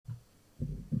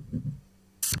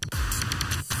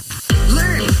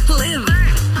live,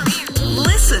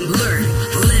 listen, learn,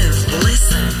 live,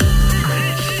 listen.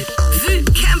 VU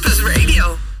Campus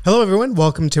Radio. Hello, everyone.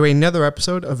 Welcome to another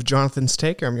episode of Jonathan's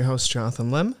Take. I'm your host, Jonathan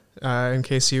Lim. In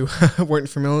case you weren't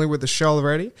familiar with the show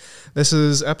already, this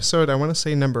is episode, I want to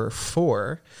say, number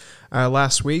 4.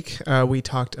 Last week, we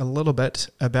talked a little bit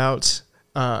about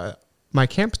my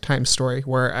camp time story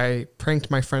where I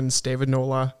pranked my friends David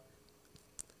Nola.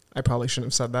 I probably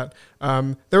shouldn't have said that.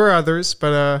 There were others,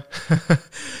 but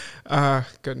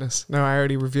goodness, no, I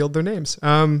already revealed their names.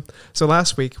 So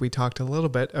last week we talked a little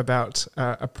bit about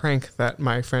a prank that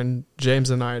my friend James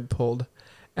and I had pulled,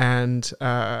 and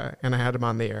I had him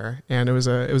on the air, and it was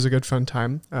a good fun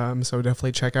time. So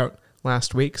definitely check out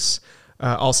last week's.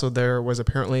 Also, there was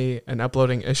apparently an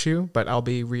uploading issue, but I'll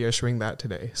be reissuing that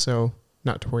today, so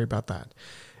not to worry about that.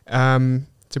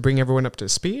 To bring everyone up to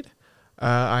speed,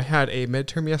 I had a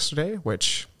midterm yesterday,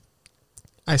 which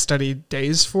I studied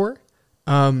days for.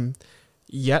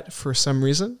 Yet, for some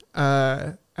reason,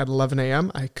 at 11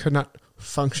 a.m., I could not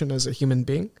function as a human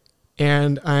being.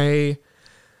 And I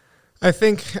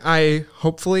think I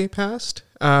hopefully passed.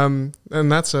 And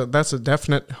that's a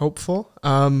definite hopeful.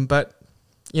 But,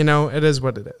 you know, it is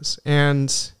what it is.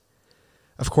 And,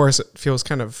 of course, it feels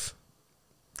kind of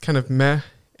meh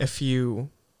if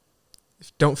you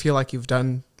don't feel like you've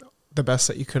done the best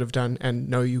that you could have done and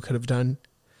know you could have done.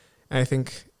 And I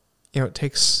think, you know, it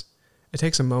takes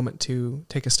a moment to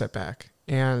take a step back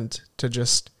and to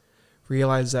just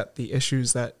realize that the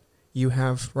issues that you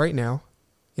have right now,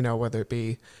 you know, whether it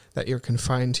be that you're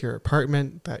confined to your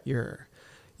apartment, that you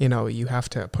have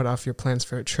to put off your plans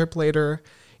for a trip later,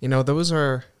 you know, those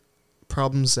are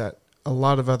problems that a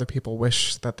lot of other people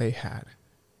wish that they had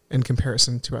in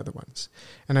comparison to other ones.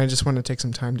 And I just want to take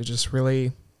some time to just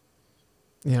really,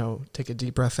 you know, take a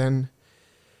deep breath in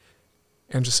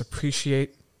and just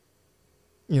appreciate,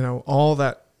 you know, all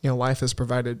that, you know, life has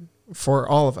provided for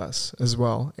all of us as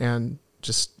well. And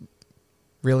just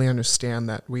really understand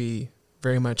that we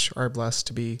very much are blessed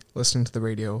to be listening to the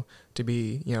radio, to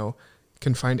be, you know,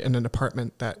 confined in an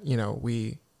apartment that, you know,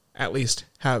 we at least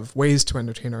have ways to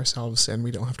entertain ourselves and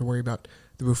we don't have to worry about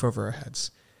the roof over our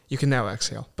heads. You can now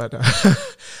exhale. But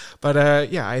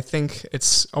yeah, I think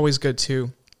it's always good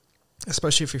to,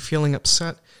 especially if you're feeling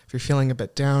upset, if you're feeling a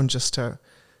bit down, just to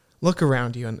look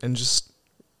around you and just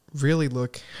really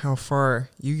look how far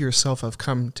you yourself have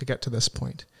come to get to this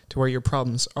point, to where your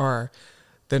problems are,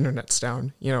 the internet's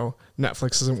down, you know,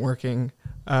 Netflix isn't working,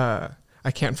 I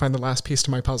can't find the last piece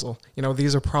to my puzzle. You know,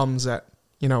 these are problems that,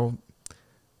 you know,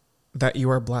 that you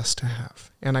are blessed to have.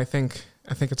 And I think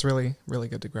it's really, really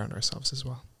good to ground ourselves as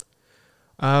well.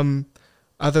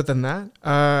 Other than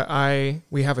that,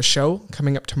 we have a show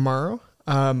coming up tomorrow.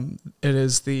 It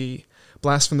is the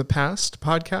Blast from the Past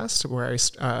podcast where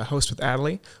I host with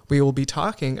Adley. We will be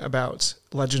talking about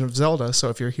Legend of Zelda. So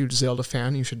if you're a huge Zelda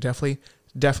fan, you should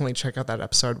definitely check out that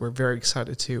episode. We're very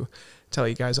excited to tell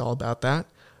you guys all about that.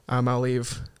 I'll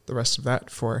leave the rest of that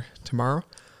for tomorrow.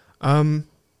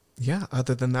 Yeah,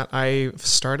 other than that, I've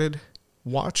started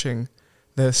watching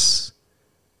this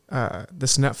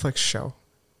Netflix show,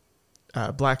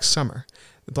 Black Summer.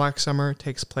 The Black Summer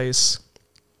takes place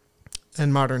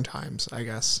in modern times, I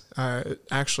guess.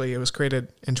 Actually, it was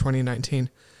created in 2019.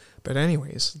 But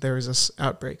anyways, there was this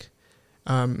outbreak,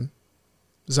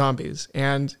 zombies.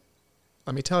 And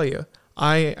let me tell you,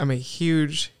 I am a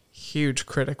huge, huge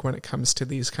critic when it comes to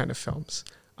these kind of films.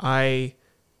 I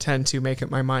tend to make up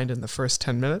my mind in the first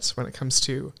 10 minutes when it comes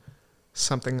to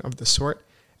something of the sort.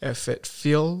 If it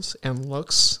feels and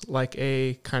looks like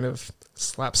a kind of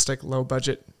slapstick,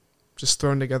 low-budget, just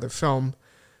thrown together film,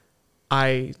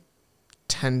 I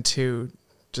tend to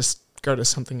just go to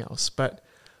something else. But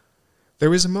there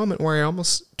was a moment where I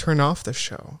almost turned off the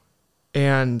show,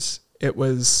 and there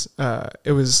was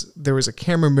a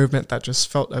camera movement that just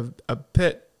felt a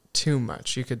bit too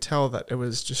much. You could tell that it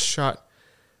was just shot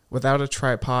without a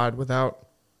tripod, without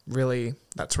really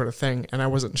that sort of thing, and I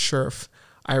wasn't sure if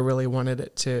I really wanted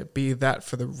it to be that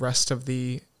for the rest of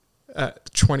the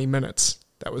 20 minutes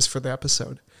that was for the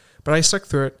episode. But I stuck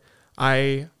through it.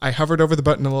 I hovered over the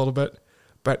button a little bit,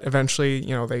 but eventually,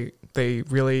 you know, they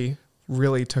really,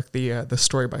 really took the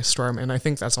story by storm. And I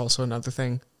think that's also another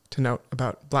thing to note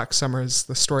about Black Summer is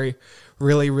the story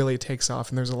really, really takes off,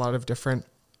 and there's a lot of different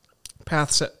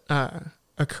paths that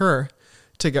occur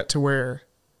to get to where,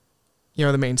 you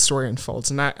know, the main story unfolds.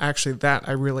 And that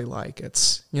I really like.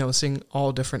 It's, you know, seeing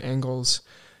all different angles.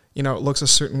 You know, it looks a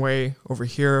certain way over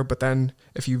here, but then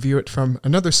if you view it from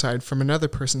another side, from another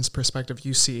person's perspective,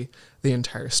 you see the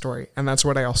entire story. And that's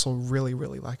what I also really,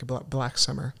 really like about Black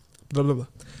Summer.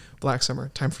 Black Summer.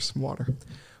 Time for some water.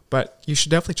 But you should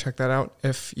definitely check that out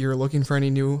if you're looking for any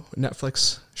new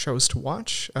Netflix shows to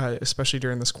watch, especially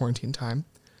during this quarantine time.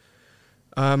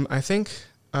 I think,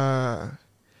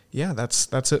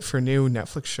 that's it for new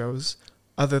Netflix shows.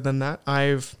 Other than that,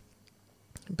 I've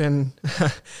been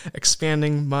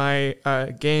expanding my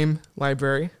game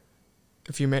library,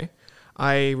 if you may.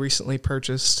 I recently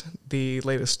purchased the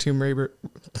latest Tomb Raider.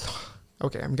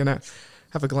 Okay, I'm gonna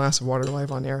have a glass of water live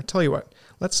on air. Tell you what,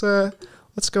 let's go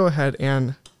ahead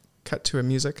and cut to a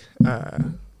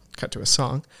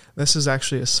song. This is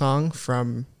actually a song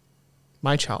from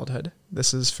my childhood.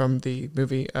 This is from the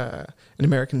movie An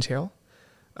American Tail,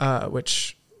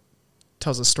 which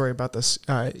tells a story about this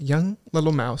young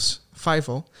little mouse,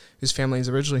 Fievel, whose family is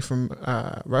originally from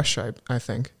Russia, I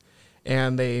think,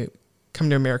 and they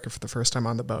come to America for the first time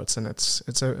on the boats, and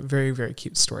it's a very, very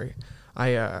cute story.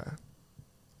 I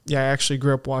actually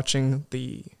grew up watching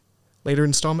the later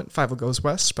installment, Fievel Goes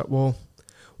West, but we'll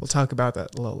talk about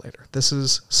that a little later. This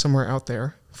is Somewhere Out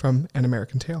There from An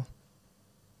American Tail.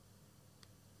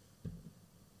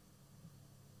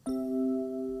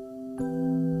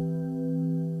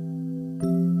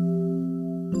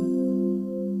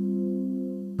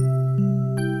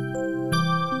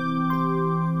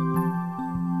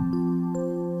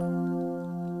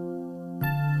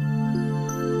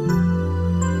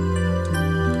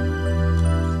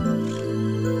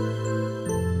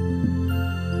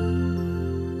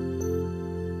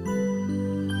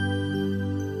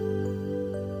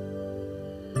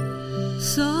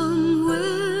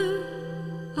 Somewhere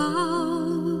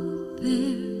out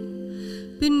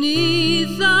there,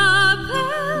 beneath the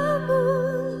pale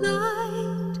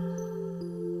moonlight,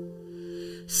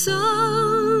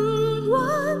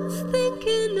 someone's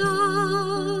thinking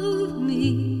of me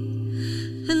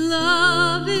and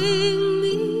loving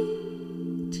me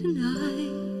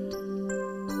tonight.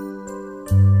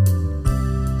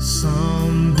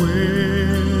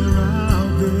 Somewhere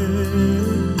out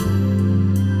there,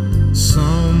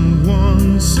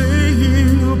 someone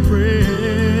saying a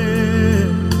prayer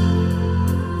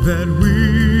that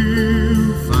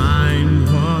we'll find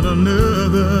one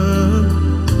another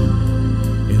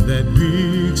in that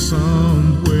big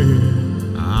somewhere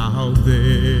out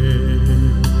there.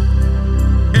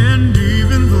 And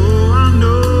even though I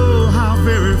know how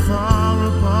very far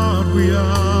apart we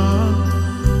are,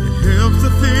 it helps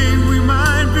to think we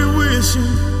might be wishing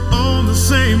on the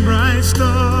same bright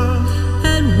star.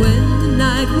 And when the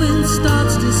night wind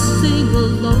starts to sing a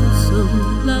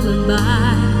lonesome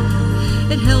lullaby,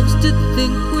 it helps to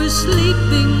think we're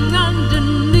sleeping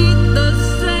underneath the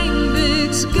same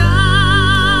big sky.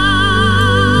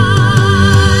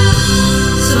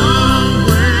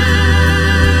 Somewhere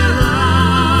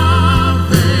out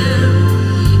there,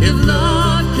 if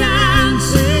love can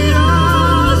see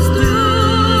us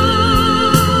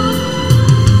through,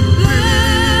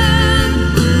 then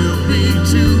we'll be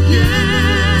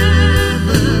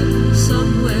together.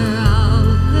 Somewhere out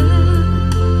there,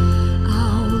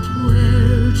 out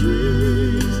where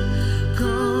dreams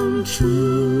come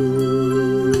true.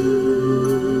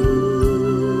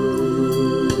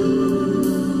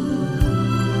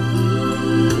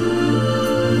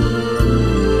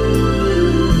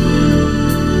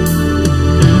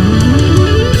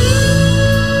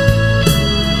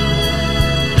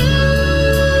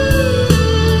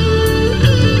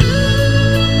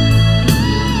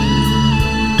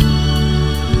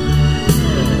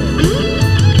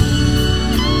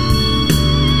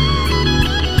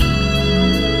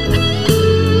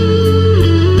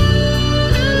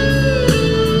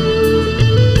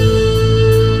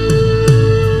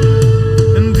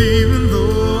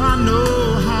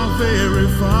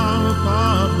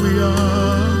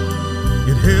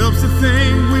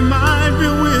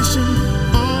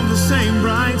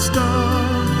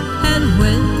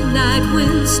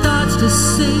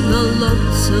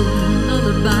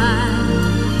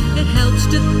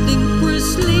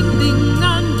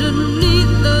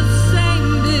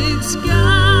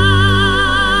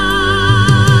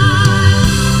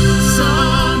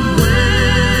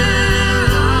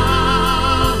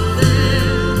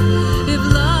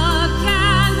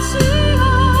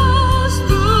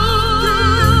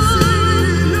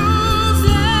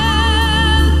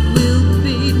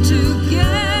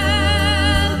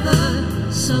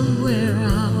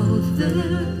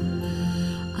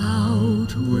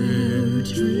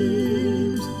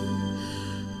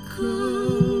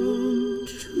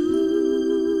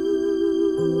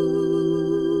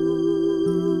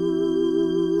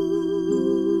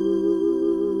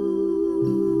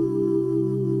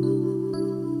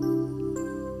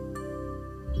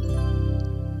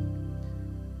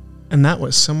 And that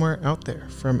was Somewhere Out There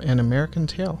from An American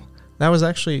Tale. That was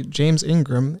actually James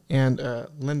Ingram and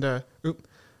Linda...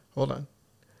 hold on.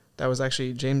 That was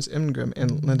actually James Ingram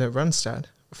and Linda Ronstadt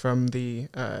from the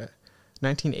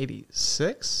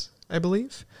 1986, I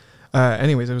believe.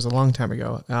 Anyways, it was a long time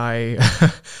ago. I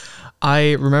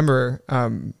remember,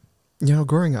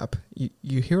 growing up,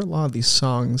 you hear a lot of these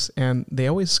songs, and they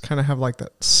always kind of have like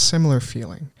that similar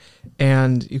feeling.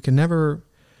 And you can never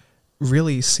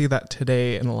really see that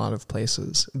today in a lot of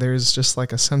places. There's just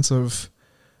like a sense of...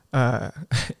 it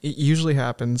usually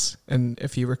happens, and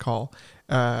if you recall,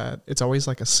 it's always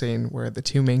like a scene where the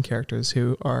two main characters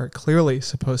who are clearly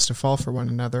supposed to fall for one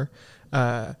another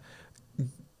go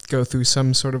through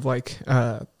some sort of like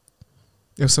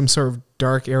some sort of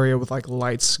dark area with like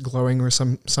lights glowing or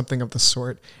something of the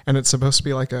sort, and it's supposed to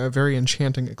be like a very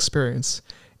enchanting experience.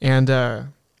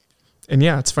 And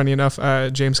yeah, it's funny enough,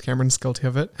 James Cameron's guilty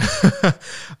of it.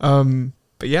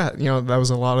 But yeah, that was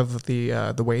a lot of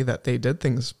the way that they did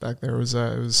things back there. It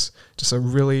was just a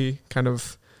really kind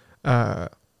of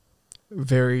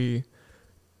very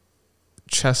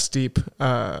chest deep.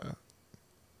 God,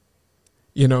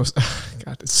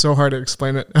 it's so hard to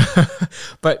explain it,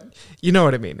 but you know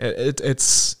what I mean. It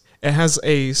has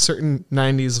a certain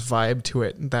 90s vibe to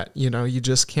it that you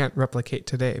just can't replicate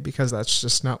today, because that's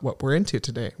just not what we're into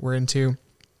today. We're into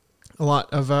a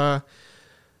lot of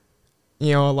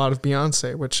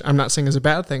Beyonce, which I'm not saying is a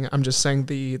bad thing. I'm just saying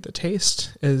the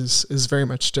taste is very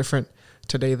much different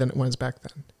today than it was back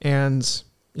then. And,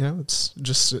 it's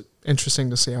just interesting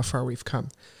to see how far we've come.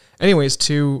 Anyways,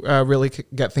 to really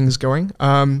get things going.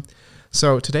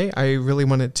 So today I really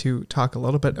wanted to talk a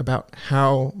little bit about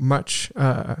how much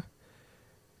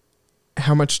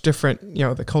different,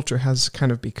 the culture has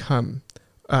kind of become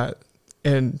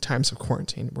in times of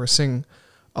quarantine. We're seeing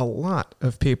a lot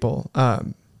of people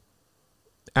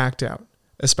act out,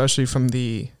 especially from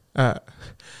the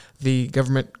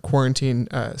government quarantine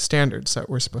standards that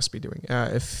we're supposed to be doing.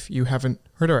 If you haven't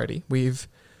heard already, we've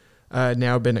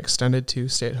now been extended to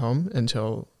stay at home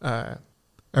until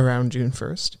around June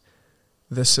 1st.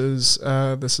 This is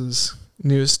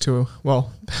news to,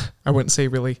 well, I wouldn't say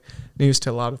really news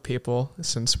to a lot of people,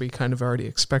 since we kind of already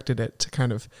expected it to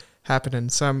kind of happen in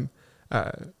some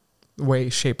way,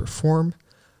 shape, or form.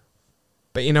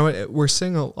 But we're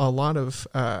seeing a lot of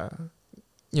our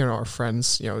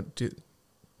friends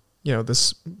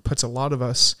this puts a lot of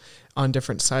us on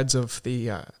different sides of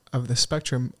the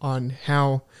spectrum on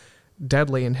how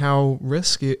deadly and how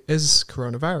risky is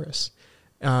coronavirus.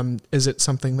 Is it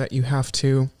something that you have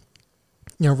to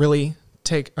really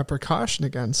take a precaution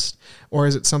against, or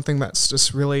is it something that's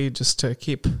just really just to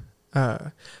keep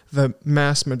the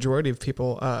mass majority of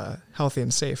people healthy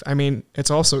and safe? I mean,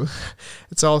 it's also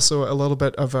a little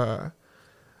bit of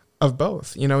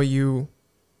both. You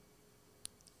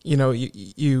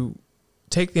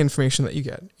take the information that you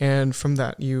get, and from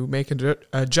that you make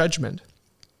a judgment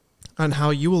on how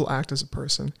you will act as a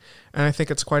person. And I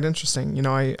think it's quite interesting.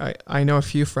 I know a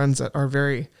few friends that are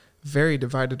very, very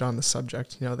divided on the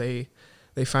subject.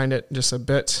 They find it just a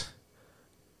bit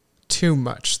too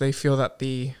much. They feel that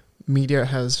the media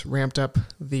has ramped up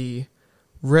the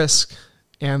risk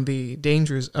and the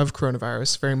dangers of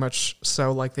coronavirus, very much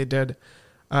so like they did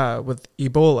with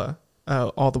Ebola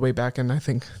all the way back in, I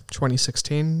think,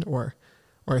 2016 or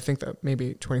I think that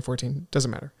maybe 2014, doesn't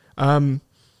matter.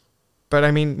 But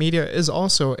I mean, media is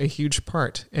also a huge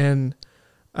part in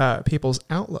people's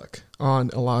outlook on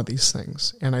a lot of these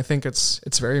things. And I think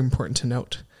it's very important to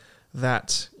note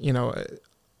that,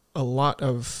 a lot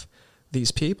of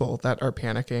these people that are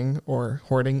panicking or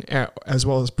hoarding, as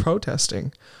well as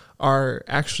protesting, are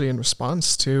actually in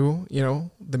response to,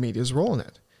 the media's role in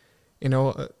it.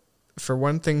 For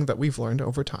one thing that we've learned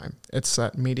over time, it's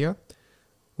that media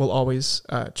will always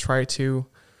try to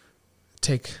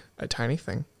take a tiny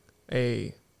thing,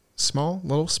 a small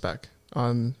little speck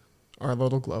on our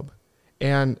little globe,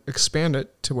 and expand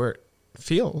it to where it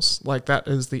feels like that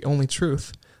is the only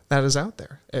truth that is out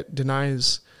there. It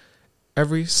denies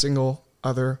every single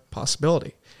other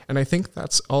possibility. And I think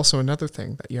that's also another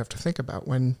thing that you have to think about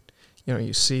when,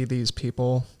 you see these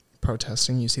people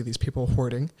protesting, you see these people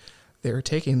hoarding. They're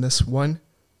taking this one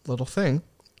little thing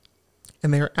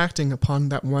and they are acting upon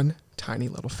that one tiny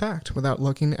little fact without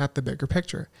looking at the bigger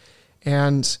picture.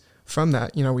 And from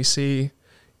that, we see,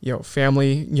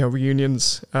 family,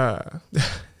 reunions.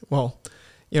 Well,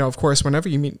 of course, whenever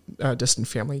you meet distant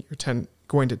family, you're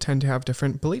going to tend to have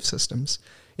different belief systems.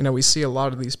 We see a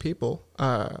lot of these people,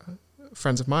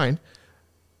 friends of mine,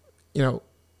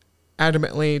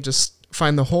 adamantly just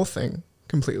find the whole thing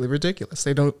completely ridiculous.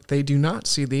 They do not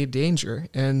see the danger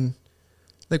in,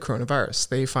 the coronavirus.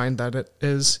 They find that it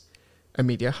is a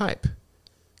media hype,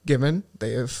 given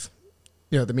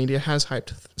the media has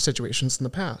hyped situations in the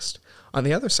past. On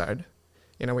the other side,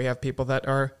 we have people that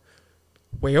are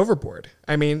way overboard.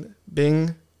 I mean,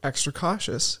 being extra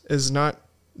cautious is not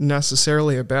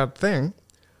necessarily a bad thing,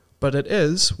 but it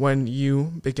is when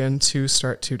you begin to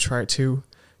start to try to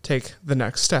take the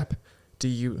next step. Do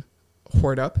you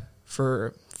hoard up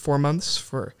for 4 months,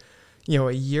 for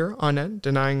a year on end,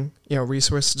 denying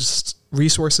resources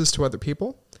to other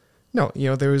people? No,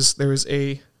 there's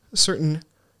a certain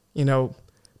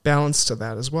balance to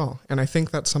that as well, and I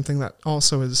think that's something that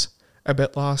also is a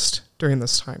bit lost during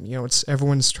this time. It's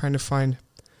everyone's trying to find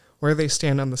where they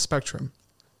stand on the spectrum,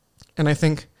 and I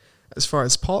think as far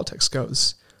as politics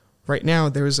goes, right now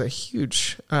there's a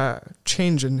huge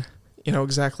change in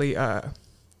exactly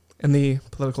in the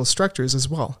political structures as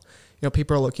well.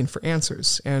 People are looking for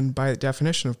answers, and by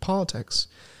definition of politics,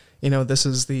 this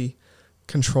is the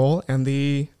control and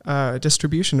the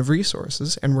distribution of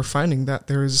resources, and we're finding that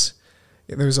there's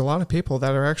a lot of people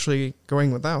that are actually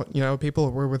going without. People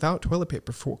were without toilet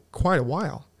paper for quite a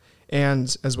while,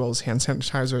 and as well as hand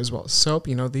sanitizer, as well as soap.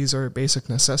 These are basic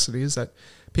necessities that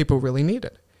people really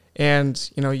needed.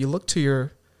 And you look to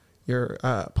your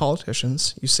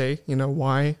politicians. You say,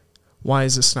 why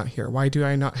is this not here? Why do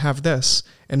I not have this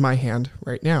in my hand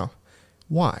right now?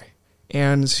 Why?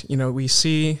 And we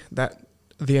see that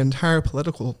the entire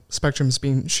political spectrum is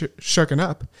being shooken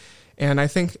up, and I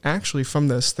think actually from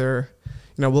this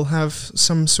we'll have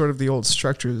some sort of the old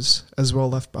structures as well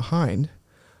left behind.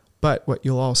 But what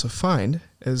you'll also find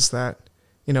is that,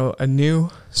 a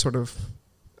new sort of,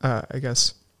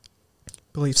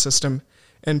 belief system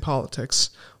in politics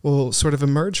will sort of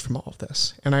emerge from all of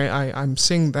this. And I'm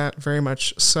seeing that very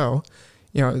much so,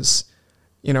 as,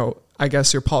 I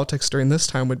guess your politics during this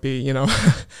time would be,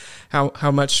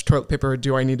 how much toilet paper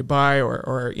do I need to buy,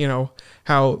 or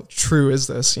how true is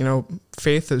this?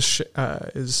 Faith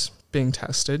is being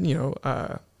tested,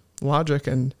 logic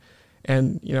and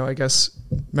I guess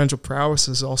mental prowess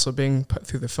is also being put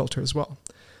through the filter as well.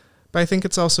 But I think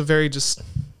it's also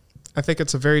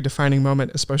it's a very defining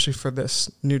moment, especially for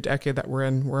this new decade that we're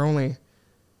in. We're only,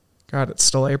 it's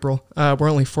still April. We're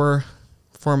only four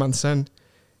months in,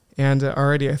 and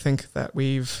already I think that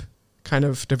we've kind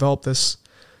of developed this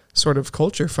sort of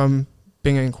culture from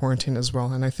being in quarantine as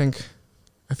well. And I think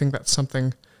that's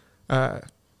something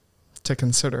to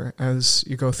consider as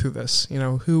you go through this.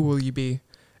 Who will you be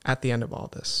at the end of all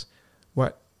this?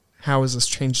 How has this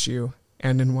changed you,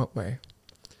 and in what way?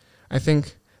 I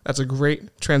think that's a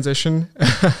great transition.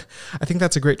 I think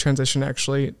that's a great transition,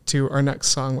 actually, to our next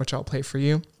song, which I'll play for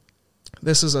you.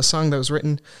 This is a song that was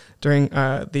written during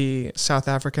the South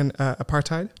African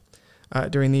apartheid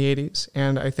during the 80s,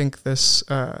 and I think the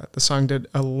song did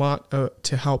a lot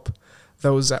to help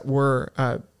those that were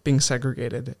being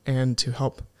segregated, and to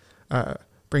help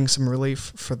bring some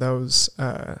relief for those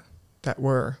that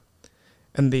were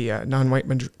in the non-white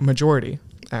majority,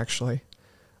 actually,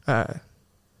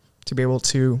 to be able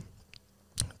to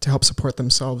help support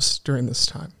themselves during this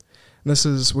time. And this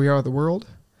is "We Are the World"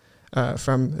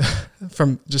 from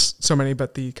just so many,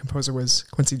 but the composer was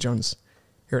Quincy Jones.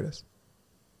 Here it is.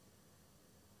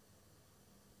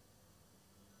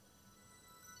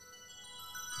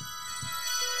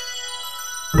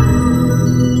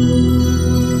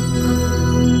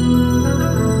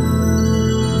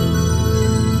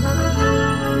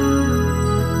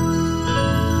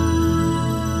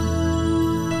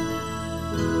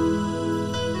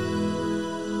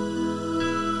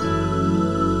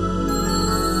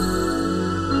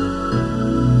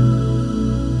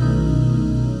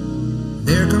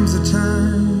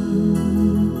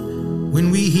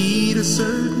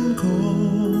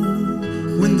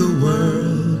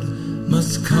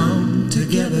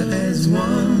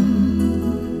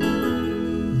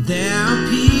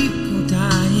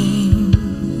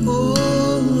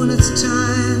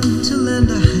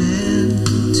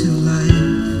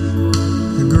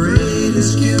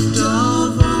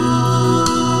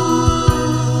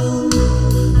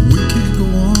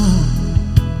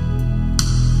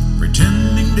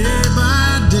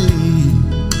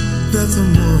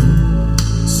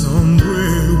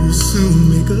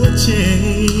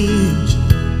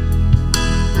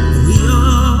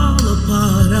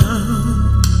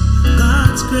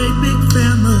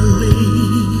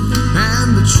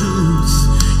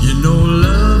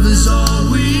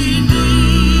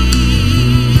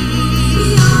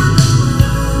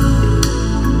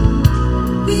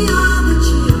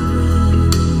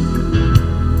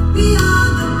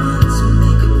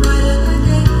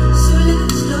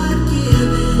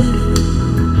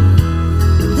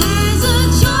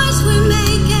 There's a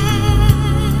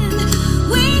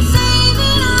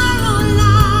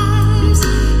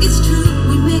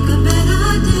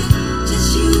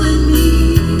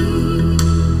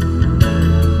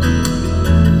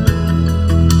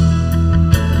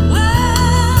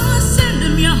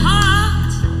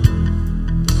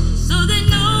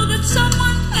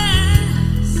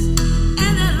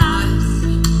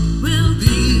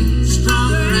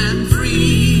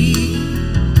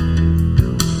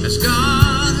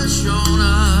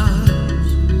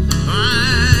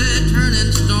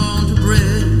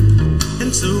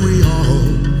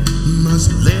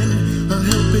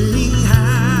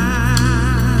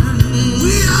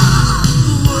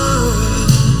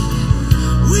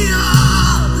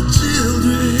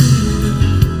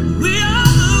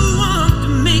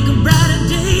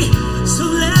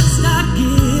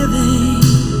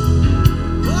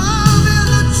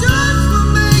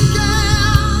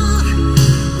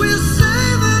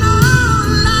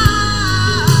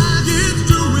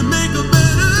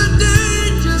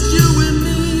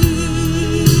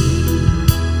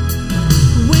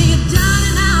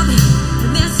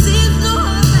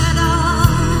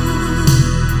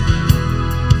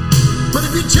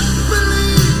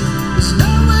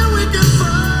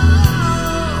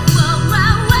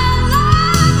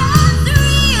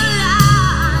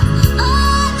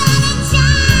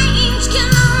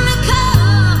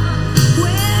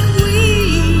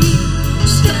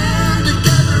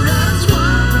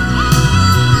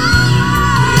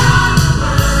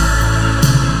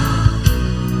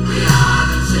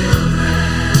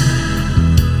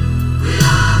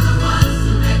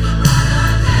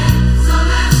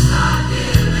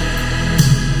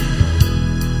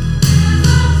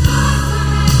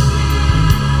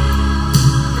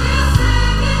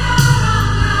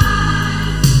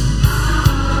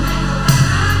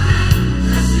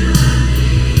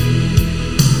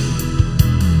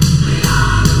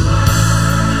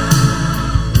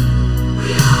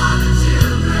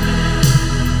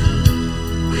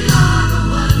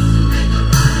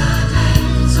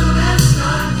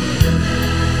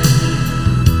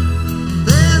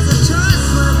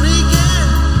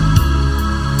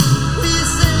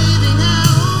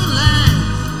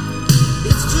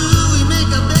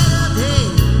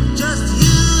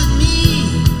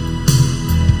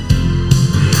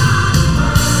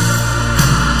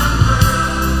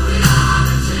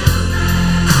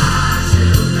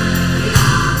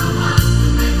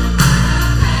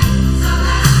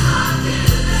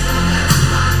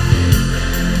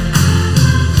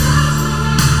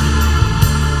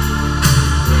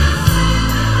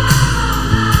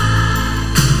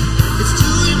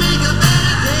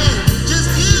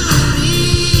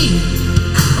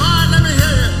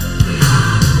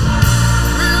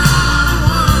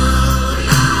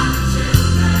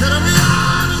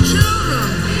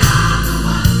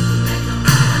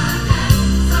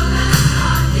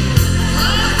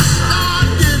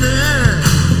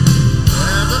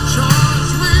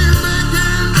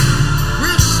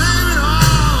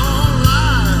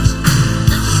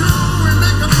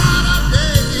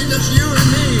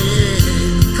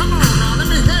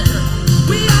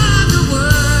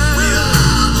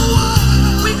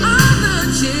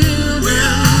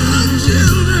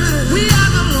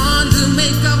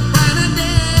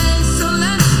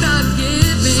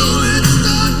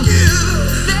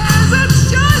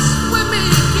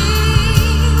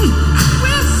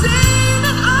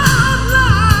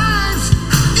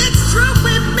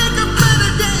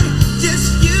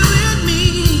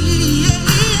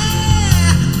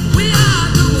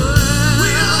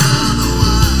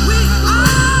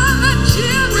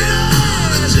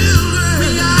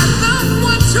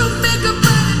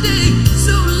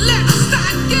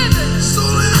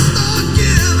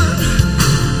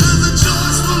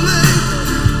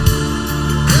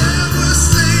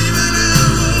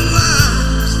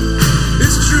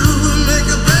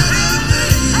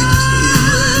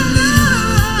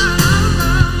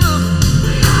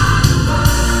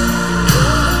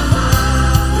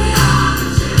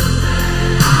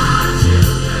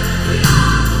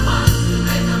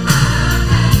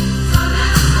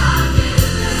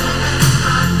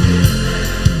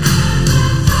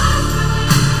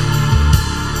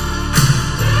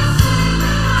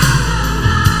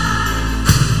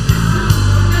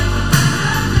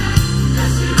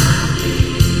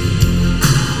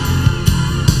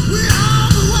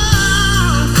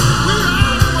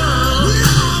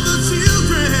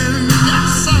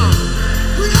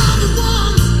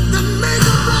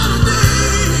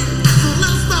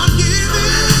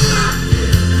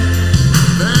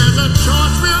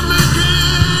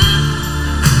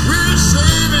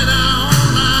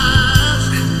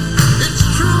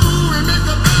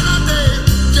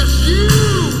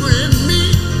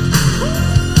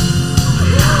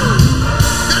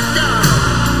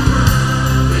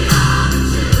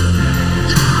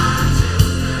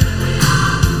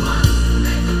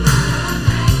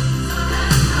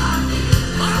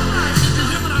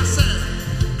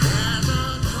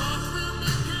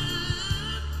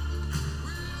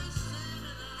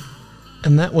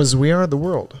And that was We Are the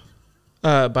World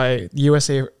by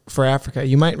USA for Africa.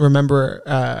 You might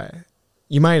remember,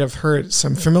 you might have heard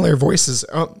some familiar voices.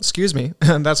 Oh, excuse me.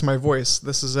 That's my voice.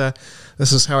 This is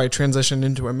how I transitioned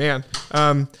into a man.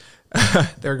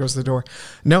 There goes the door.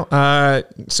 No,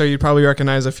 so you'd probably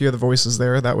recognize a few of the voices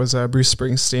there. That was Bruce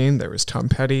Springsteen. There was Tom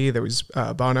Petty. There was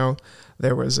Bono.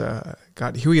 There was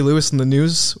Huey Lewis and the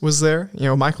News was there.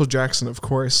 Michael Jackson, of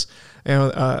course.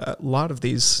 A lot of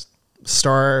these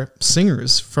star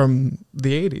singers from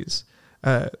the 80s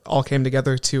all came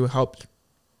together to help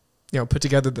put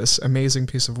together this amazing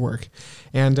piece of work.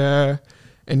 And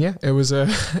yeah,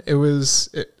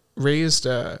 it raised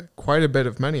quite a bit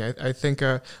of money. I think,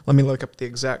 let me look up the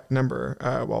exact number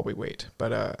while we wait.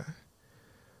 But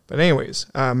anyways,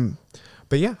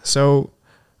 but yeah, so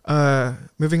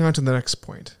moving on to the next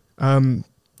point.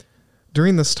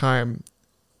 During this time,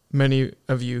 many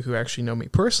of you who actually know me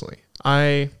personally,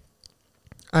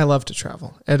 I love to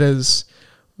travel. It is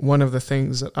one of the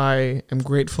things that I am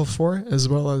grateful for, as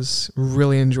well as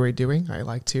really enjoy doing. I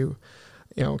like to,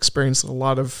 experience a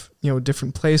lot of,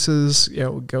 different places,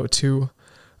 go to,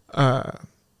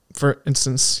 for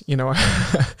instance,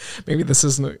 maybe this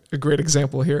isn't a great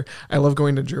example here. I love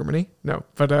going to Germany. No,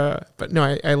 but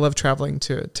no, I love traveling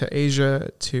to Asia,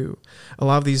 to a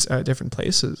lot of these different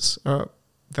places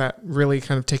that really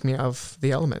kind of take me out of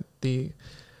the element. The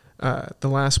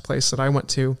last place that I went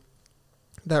to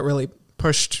that really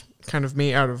pushed kind of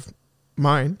me out of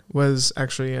mine was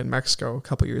actually in Mexico a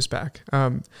couple years back.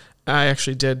 I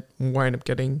actually did wind up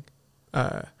getting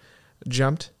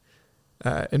jumped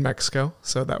in Mexico,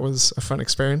 so that was a fun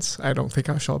experience. I don't think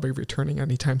I shall be returning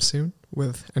anytime soon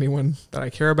with anyone that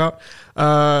I care about.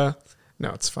 No,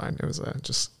 it's fine. It was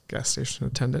just gas station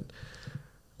attendant.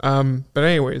 But no,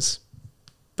 it was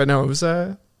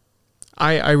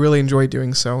I really enjoy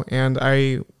doing so,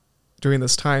 and during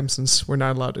this time, since we're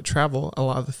not allowed to travel, a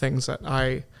lot of the things that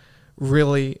I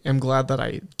really am glad that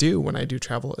I do when I do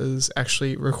travel is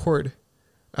actually record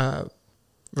the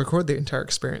entire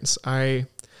experience.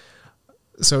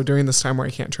 So during this time where I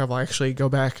can't travel, I actually go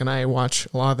back and I watch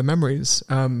a lot of the memories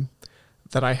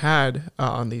that I had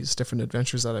on these different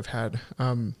adventures that I've had.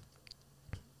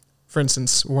 For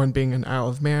instance, one being in Isle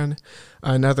of Man,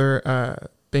 another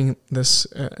being this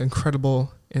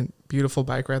incredible and beautiful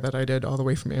bike ride that I did all the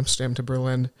way from Amsterdam to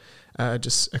Berlin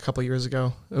just a couple years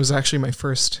ago. It was actually my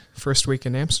first week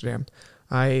in Amsterdam.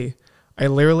 I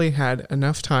literally had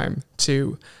enough time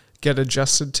to get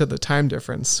adjusted to the time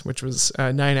difference, which was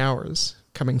 9 hours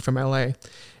coming from LA,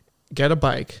 get a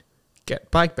bike, get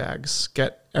bike bags,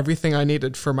 get everything I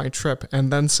needed for my trip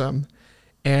and then some,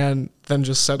 and then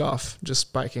just set off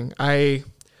just biking.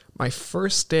 My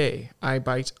first day, I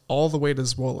biked all the way to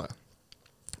Zwolle.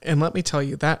 And let me tell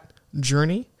you, that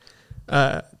journey,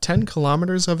 10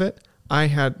 kilometers of it, I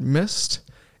had missed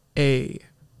a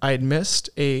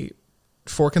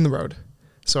fork in the road.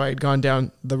 So I had gone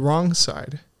down the wrong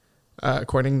side,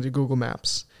 according to Google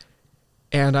Maps.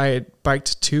 And I had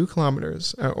biked 2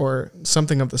 kilometers or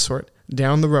something of the sort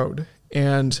down the road.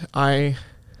 And I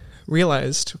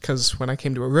realized, because when I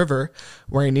came to a river,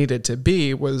 where I needed to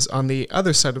be was on the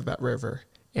other side of that river.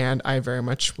 And I very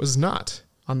much was not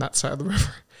on that side of the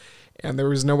river. And there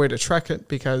was no way to trek it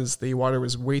because the water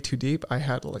was way too deep. I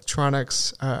had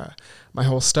electronics, my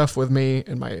whole stuff with me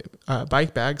in my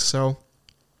bike bag. So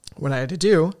what I had to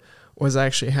do was I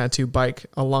actually had to bike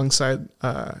alongside,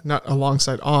 not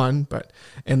alongside on, but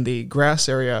in the grass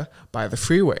area by the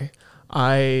freeway.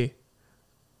 I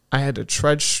had to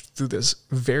trudge through this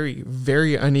very,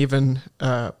 very uneven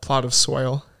plot of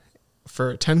soil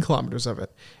for 10 kilometers of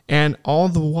it. And all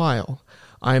the while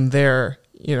I'm there,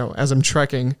 as I'm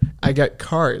trekking, I get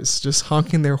cars just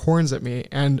honking their horns at me.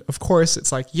 And of course,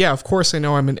 it's like, yeah, of course I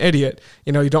know I'm an idiot.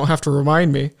 You don't have to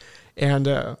remind me. And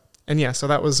yeah, so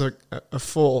that was a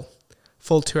full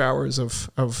 2 hours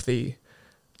of the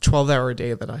 12-hour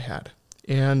day that I had.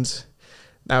 And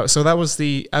so that was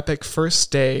the epic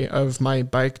first day of my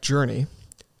bike journey.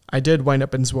 I did wind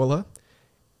up in Zwolle,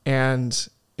 and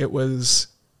it was,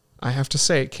 I have to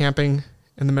say, camping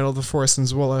in the middle of the forest in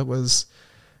Zwolle was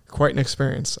quite an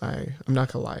experience. I'm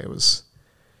not gonna lie, it was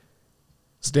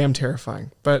damn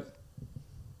terrifying, but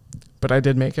I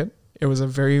did make it. It was a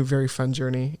very, very fun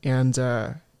journey, and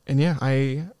yeah,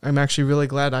 I'm actually really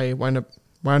glad I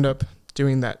wound up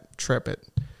doing that trip. It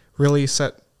really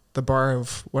set the bar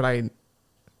of what I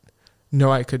know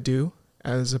I could do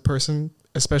as a person,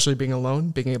 especially being alone,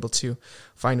 being able to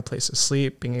find a place to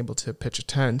sleep, being able to pitch a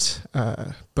tent,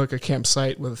 book a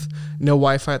campsite with no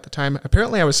Wi-Fi at the time.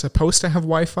 Apparently I was supposed to have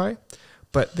Wi-Fi,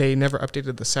 but they never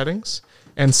updated the settings.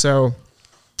 And so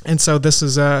this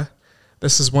is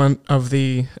this is one of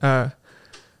the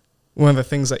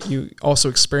things that you also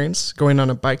experience going on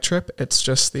a bike trip. It's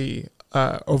just the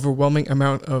overwhelming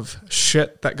amount of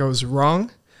shit that goes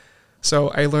wrong. So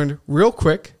I learned real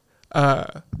quick,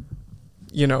 that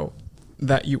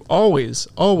you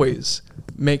always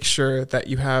make sure that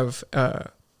you have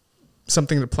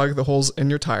something to plug the holes in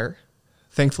your tire.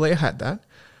 Thankfully, I had that.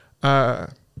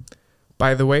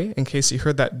 By the way, in case you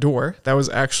heard that door, that was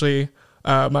actually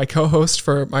my co-host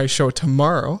for my show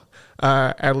tomorrow,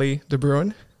 Adley De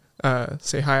Bruin.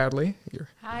 Say hi, Adley.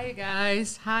 Hi,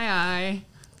 guys. Hi.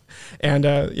 And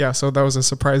so that was a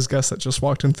surprise guest that just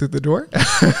walked in through the door.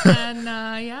 And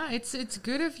it's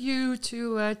good of you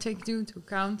to take into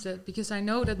account that, because I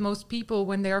know that most people,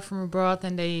 when they are from abroad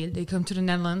and they come to the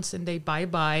Netherlands and they buy a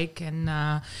bike and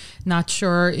not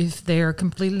sure if they're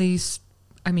completely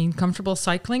comfortable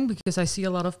cycling, because I see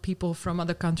a lot of people from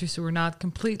other countries who are not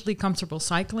completely comfortable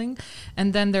cycling.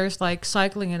 And then there's like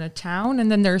cycling in a town,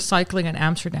 and then there's cycling in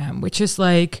Amsterdam, which is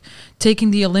like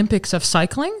taking the Olympics of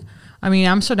cycling. I mean,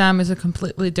 Amsterdam is a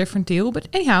completely different deal, but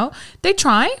anyhow, they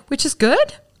try, which is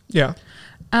good. Yeah.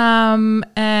 And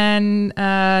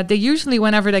they usually,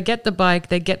 whenever they get the bike,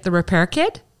 they get the repair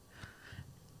kit.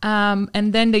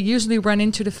 And then they usually run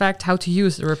into the fact how to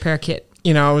use the repair kit.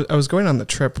 I was going on the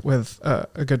trip with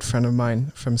a good friend of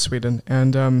mine from Sweden,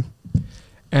 and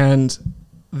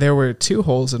there were 2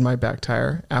 holes in my back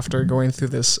tire after going through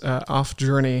this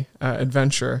off-journey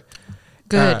adventure.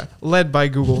 Good. Led by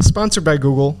Google, sponsored by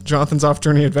Google, Jonathan's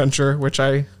Off-Journey Adventure, which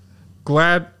I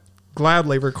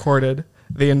gladly recorded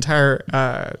the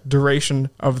entire duration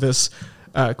of this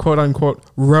quote-unquote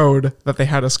road that they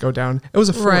had us go down. It was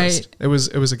a forest. Right.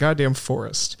 It was a goddamn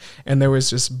forest, and there was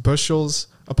just bushels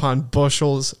upon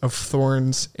bushels of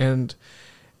thorns and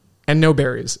no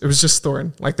berries. It was just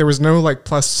thorn. Like, there was no like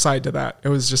plus side to that. It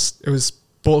was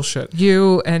bullshit.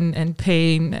 You and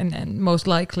pain and most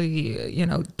likely,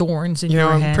 thorns in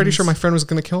your hands. I'm pretty sure my friend was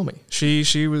going to kill me.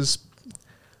 She was,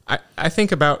 I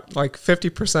think about like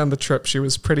 50% of the trip, she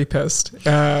was pretty pissed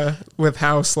with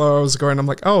how slow I was going. I'm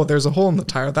like, oh, there's a hole in the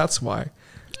tire. That's why.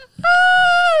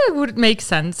 It would make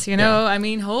sense, Yeah. I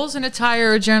mean, holes in a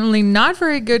tire are generally not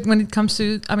very good when it comes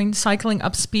to, cycling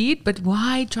up speed. But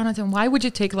why, Jonathan, why would you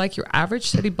take like your average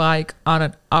city bike on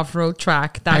an off-road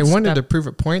track? I wanted to prove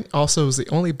a point. Also, it was the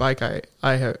only bike I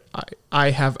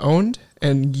have owned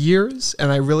in years,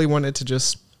 and I really wanted to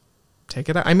just take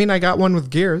it out. I mean, I got one with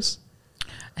gears.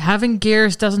 Having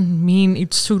gears doesn't mean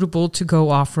it's suitable to go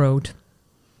off-road.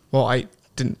 Well, I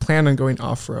didn't plan on going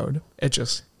off-road. It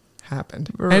just happened.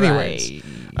 Right. Anyways.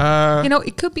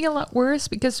 It could be a lot worse,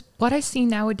 because what I see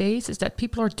nowadays is that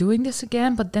people are doing this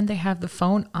again, but then they have the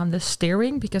phone on the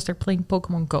steering because they're playing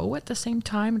Pokemon Go at the same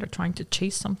time, and they're trying to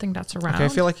chase something that's around. Okay, I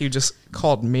feel like you just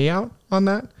called me out on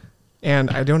that, and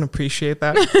I don't appreciate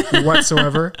that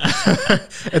whatsoever.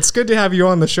 It's good to have you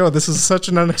on the show. This is such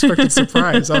an unexpected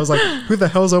surprise. I was like, who the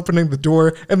hell's opening the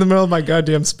door in the middle of my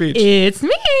goddamn speech? It's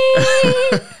me!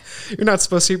 You're not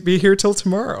supposed to be here till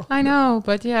tomorrow. I know,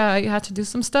 but yeah, I had to do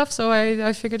some stuff, so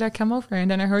I figured I'd come over. And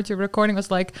then I heard your recording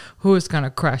was like, who's going to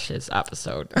crush this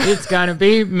episode? It's going to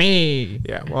be me.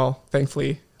 Yeah, well,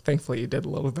 thankfully you did a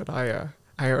little bit. I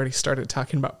already started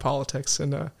talking about politics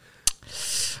and...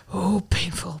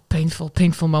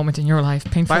 painful moment in your life.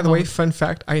 By the way, fun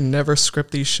fact, I never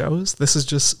script these shows. This is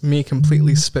just me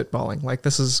completely spitballing. Like,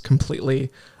 this is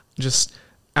completely just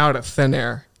out of thin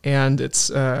air. And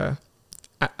it's...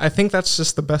 I think that's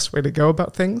just the best way to go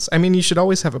about things. I mean, you should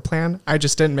always have a plan. I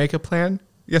just didn't make a plan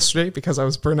yesterday because I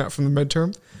was burnt out from the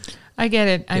midterm. I get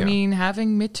it. I mean,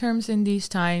 having midterms in these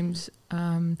times,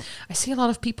 I see a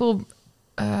lot of people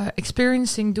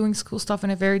experiencing doing school stuff in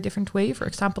a very different way. For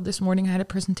example, this morning I had a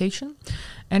presentation,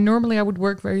 and normally I would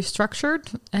work very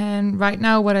structured. And right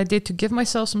now what I did to give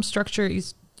myself some structure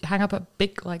is hang up a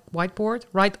big whiteboard,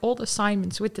 write all the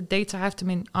assignments with the dates I have them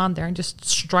in on there, and just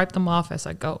stripe them off as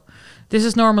I go. This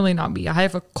is normally not me. I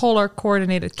have a color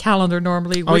coordinated calendar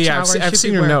normally. Oh yeah, I've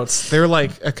seen your notes. They're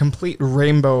like a complete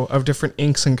rainbow of different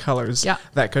inks and colors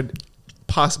that could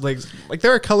possibly,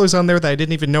 there are colors on there that I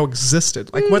didn't even know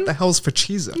existed. Like what the hell's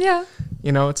Fachiza? Yeah.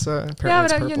 It's apparently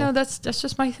it's purple. That's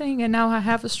just my thing. And now I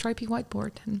have a stripy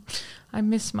whiteboard, and I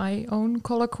miss my own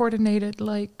color coordinated,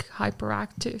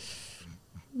 hyperactive.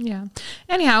 Yeah.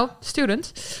 Anyhow,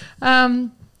 students,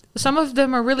 some of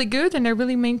them are really good, and they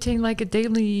really maintain a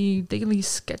daily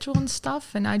schedule and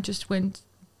stuff. And I just went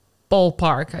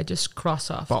ballpark. I just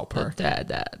cross off ballpark.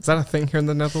 Is that a thing here in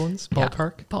the Netherlands?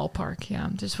 Ballpark? Yeah, ballpark. Yeah,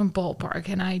 I'm just from ballpark,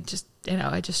 and I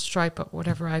just stripe up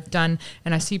whatever I've done.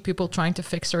 And I see people trying to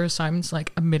fix their assignments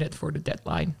a minute for the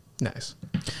deadline. Nice.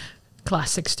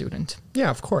 Classic student. Yeah,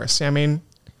 of course. I mean,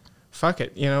 fuck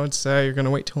it. It's you're gonna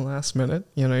wait till the last minute.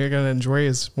 You're gonna enjoy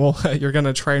you're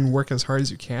gonna try and work as hard as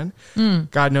you can.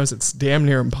 God knows it's damn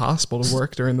near impossible to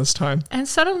work during this time. And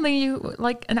suddenly, you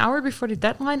like an hour before the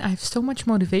deadline, I have so much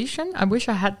motivation. I wish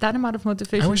I had that amount of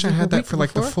motivation. I wish I had that for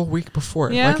like the full week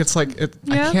before. Yeah. Like it's like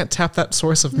Yeah. I can't tap that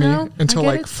source of me No, until I get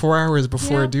like it. 4 hours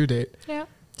before Yeah. a due date. Yeah,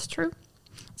 it's true.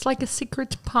 It's like a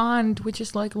secret pond which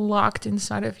is like locked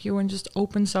inside of you and just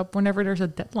opens up whenever there's a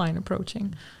deadline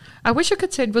approaching. I wish I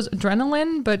could say it was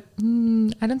adrenaline, but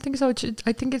I don't think so.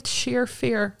 I think it's sheer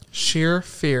fear. Sheer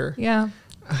fear. Yeah.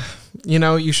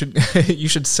 You should you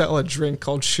should sell a drink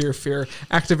called Sheer Fear.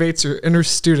 Activates your inner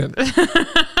student.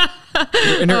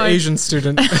 Your inner Asian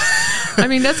student. I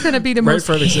mean, that's going to be the Right most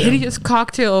for an exam. hideous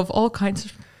cocktail of all kinds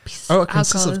of pieces Oh, of it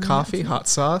consists alcohol of in coffee, it. hot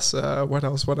sauce. What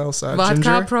else? Vodka,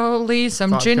 Ginger. probably,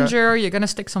 some Vodka. ginger. You're going to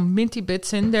stick some minty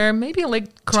bits in there. Maybe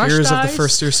like crushed Tears ice. of the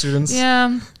first year students.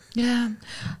 Yeah, yeah.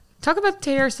 Talk about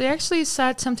tears. They actually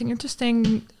said something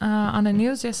interesting on the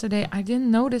news yesterday. I didn't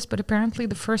notice, but apparently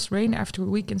the first rain after a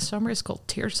week in summer is called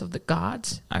Tears of the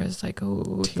Gods. I was like,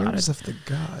 oh, Tears of the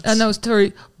gods. no,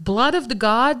 sorry, Blood of the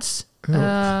Gods,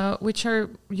 Oh. which are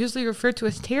usually referred to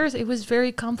as tears. It was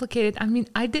very complicated. I mean,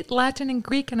 I did Latin and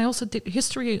Greek, and I also did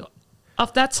history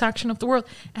of that section of the world,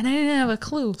 and I didn't have a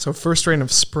clue. So first rain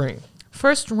of spring.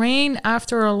 First rain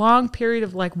after a long period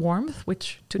of like warmth,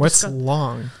 which to What's discuss-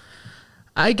 long?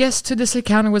 I guess to this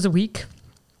account it was a week.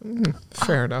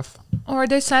 Fair enough. Or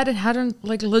they said it hadn't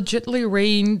like legitly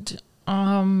rained.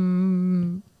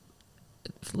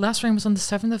 Last rain was on the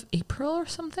 7th of April or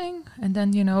something. And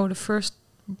then, the first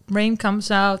rain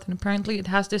comes out and apparently it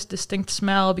has this distinct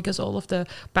smell because all of the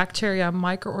bacteria and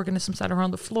microorganisms that are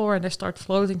on the floor and they start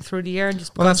floating through the air and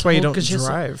just Well, that's why you don't becomes whole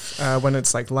drive when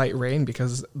it's like light rain,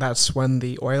 because that's when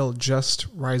the oil just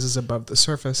rises above the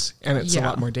surface and it's a Yeah.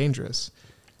 lot more dangerous.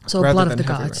 So rather blood of than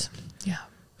the heavy gods. Yeah.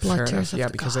 Blood Fair tears enough. of Yeah,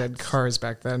 the because they had gods. cars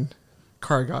back then.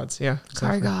 Car gods, yeah.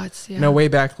 Car exactly. gods, yeah. No, way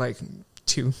back like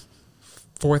to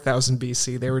 4000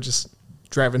 BC, they were just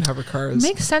driving hover cars.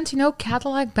 Makes sense,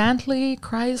 Cadillac, Bentley,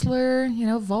 Chrysler,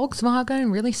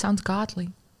 Volkswagen really sounds godly.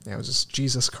 Yeah, it was just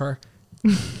Jesus car.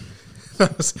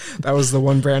 that was the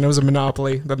one brand. It was a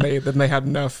monopoly. Then they had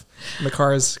enough. And the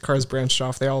cars branched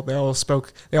off. They all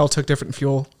took different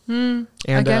fuel. And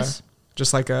I guess.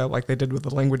 just like they did with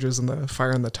the languages and the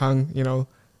fire and the tongue,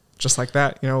 just like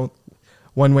that.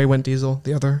 One way went diesel,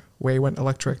 the other way went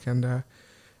electric, and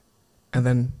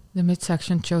then The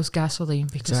midsection chose gasoline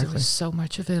because there Exactly. was so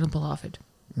much available of it.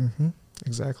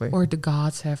 exactly, Or the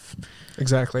gods have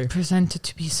exactly. presented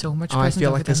to be so much Oh, I present feel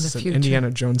of like it in this the is an future.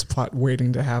 Indiana Jones plot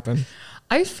waiting to happen.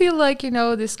 I feel like,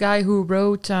 this guy who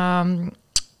wrote, oh,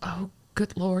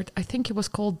 good Lord, I think it was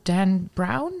called Dan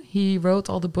Brown. He wrote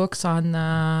all the books on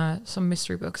some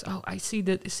mystery books. Oh, I see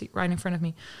it right in front of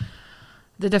me.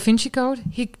 The Da Vinci Code.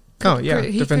 Da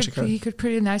Vinci Code. He could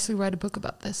pretty nicely write a book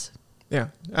about this. Yeah,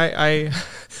 I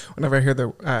whenever I hear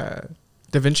the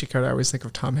Da Vinci Code, I always think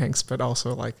of Tom Hanks, but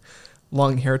also like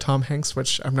long hair Tom Hanks,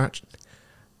 which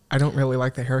I don't really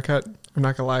like the haircut. I'm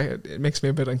not gonna lie, it makes me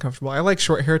a bit uncomfortable. I like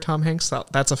short hair Tom Hanks.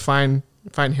 That's a fine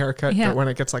haircut, Yeah. but when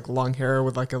it gets like long hair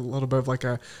with like a little bit of like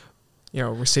a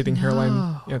receding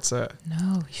hairline, it's a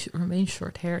No, he should remain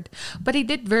short-haired. But he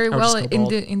did very I would well just go in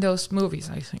bald. in those movies,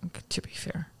 I think, to be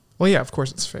fair. well, yeah, of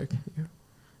course it's fake. Yeah.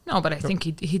 No, but I think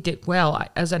he did well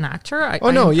as an actor. The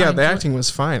enjoy- acting was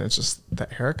fine. It's just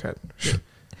that haircut.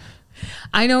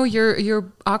 I know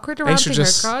you're awkward around should the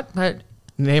just- haircut, but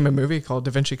Name a movie called Da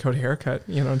Vinci Code Haircut.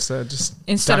 Instead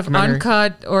of documentary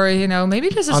uncut or maybe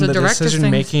this is on a the director's decision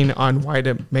thing. making on why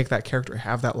to make that character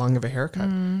have that long of a haircut.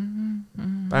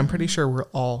 But I'm pretty sure we're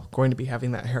all going to be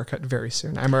having that haircut very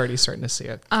soon. I'm already starting to see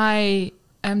it. I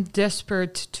am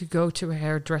desperate to go to a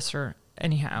hairdresser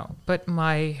anyhow, but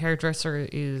my hairdresser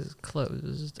is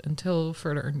closed until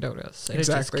further notice. And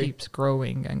Exactly. It just keeps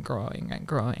growing and growing and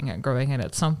growing and growing, and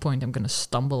at some point I'm going to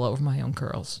stumble over my own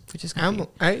curls, which is going to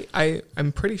be...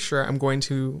 I'm pretty sure I'm going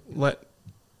to let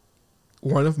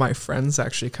one of my friends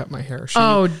actually cut my hair.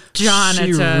 Oh,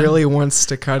 Jonathan. She really wants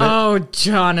to cut it. Oh,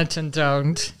 Jonathan,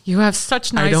 don't. You have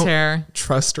such I nice don't hair.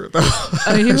 trust her though.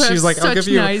 You She's have like, I'll such give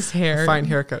you nice hair. a fine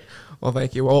haircut. Well,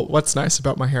 thank you. Well, what's nice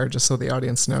about my hair, just so the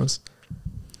audience knows?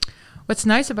 What's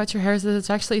nice about your hair is that it's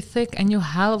actually thick and you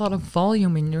have a lot of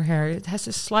volume in your hair. It has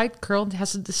a slight curl. It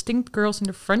has a distinct curls in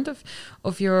the front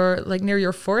of your, like near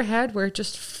your forehead, where it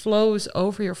just flows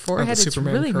over your Oh, forehead. the It's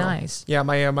Superman really curl. nice. Yeah,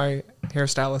 my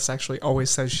hairstylist actually always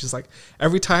says, she's like,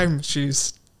 every time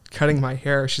she's cutting my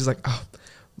hair, she's like, oh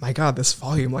my God, this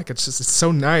volume, like it's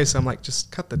so nice. I'm like,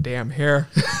 just cut the damn hair.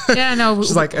 Yeah, no.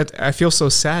 She's like, I feel so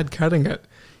sad cutting it,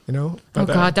 Oh But,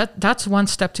 God, that's one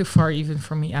step too far even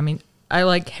for me. I mean, I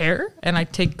like hair and I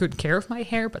take good care of my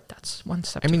hair, but that's one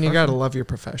step. I mean, too you far got to for me. love your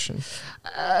profession.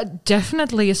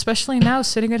 Definitely, especially now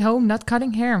sitting at home, not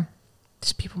cutting hair.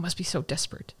 These people must be so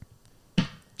desperate.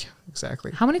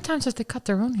 Exactly. How many times have they cut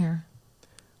their own hair?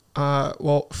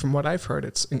 Well, from what I've heard,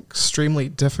 it's extremely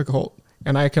difficult,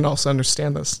 and I can also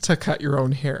understand this, to cut your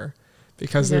own hair,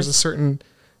 because there's a Yes. certain,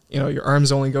 your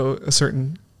arms only go a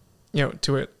certain,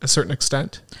 to a certain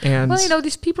extent. And Well,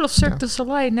 these people of Cirque du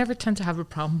Soleil never tend to have a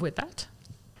problem with that.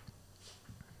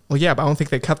 well, yeah, but I don't think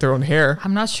they cut their own hair.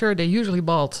 I'm not sure. They're usually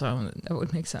bald, so that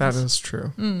would make sense. That is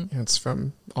true. It's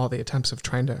from all the attempts of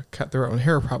trying to cut their own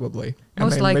hair, probably. And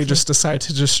Most then likely. they just decide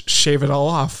to just shave it all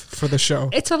off for the show.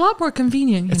 It's a lot more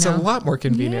convenient, It's you know. a lot more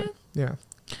convenient. Yeah.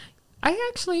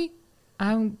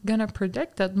 I'm gonna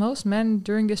predict that most men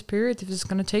during this period, if it's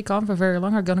gonna take on for very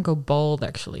long, are gonna go bald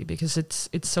actually, because it's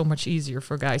so much easier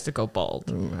for guys to go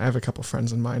bald. I have a couple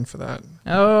friends in mind for that.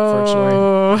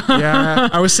 Oh, Yeah,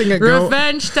 I was thinking go.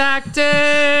 revenge tactics.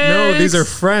 No, these are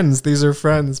friends. These are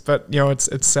friends. But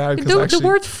it's sad because the actually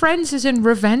word "friends" is in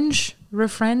revenge,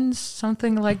 refriends,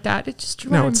 something like that. It just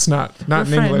no, rhymes. it's not. Not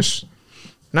in Refriend. English.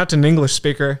 Not an English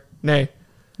speaker. Nay,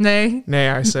 Nay,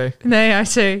 I say. nay, I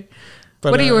say. But,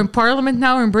 What are you in Parliament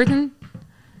now in Britain?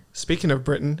 Speaking of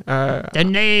Britain, The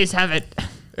nays have it.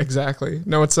 exactly.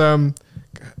 No, it's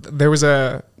there was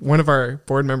one of our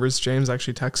board members, James,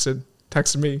 actually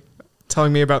texted me,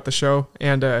 telling me about the show,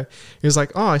 and he was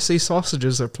like, "Oh, I see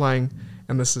sausages are playing,"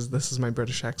 and this is my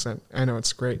British accent. I know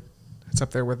it's great. It's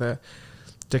up there with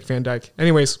Dick Van Dyke.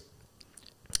 Anyways,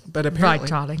 but apparently, Right,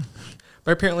 darling.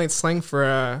 but apparently it's slang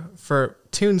for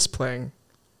tunes playing.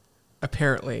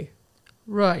 Apparently.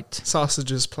 Right.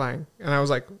 Sausages playing, and I was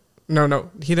like,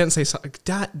 no, he didn't say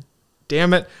God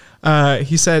damn it.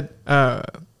 He said, oh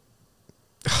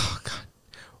God,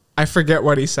 I forget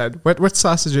what he said. What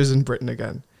sausages in Britain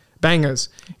again? Bangers.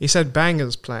 He said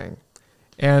bangers playing,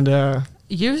 and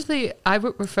Usually, I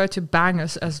would refer to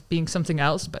bangers as being something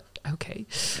else, but okay.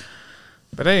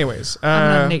 but anyways,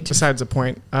 I'm not native. besides the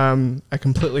point, I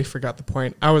completely forgot the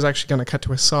point. I was actually going to cut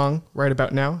to a song right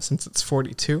about now since it's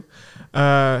 42.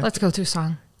 Let's go to a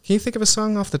song. Can you think of a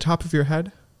song off the top of your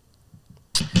head?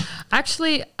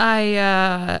 Actually,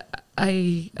 well,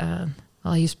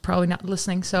 he's probably not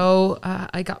listening. So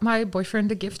I got my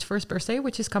boyfriend a gift for his birthday,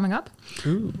 which is coming up.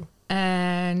 Ooh.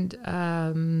 And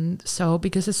so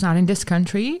because it's not in this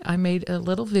country, I made a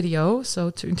little video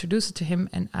to introduce it to him,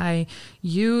 and I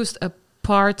used a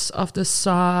parts of the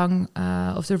song,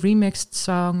 of the remixed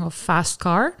song of Fast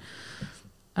Car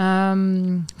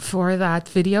for that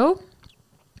video.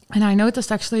 And I noticed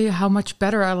actually how much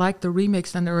better I like the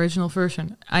remix than the original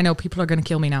version. I know people are going to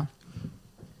kill me now.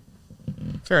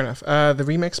 Fair enough. The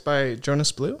remix by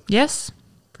Jonas Blue. Yes?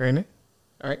 Very nice.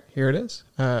 All right, here it is.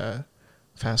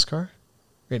 Fast Car,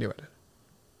 Radio Edit.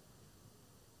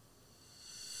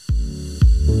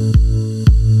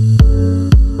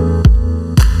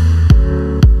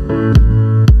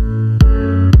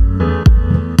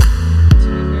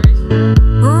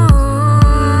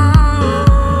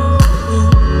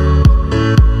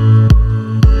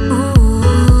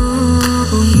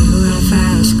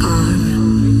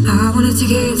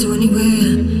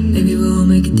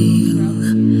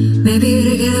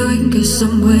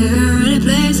 Somewhere, any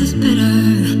place is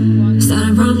better.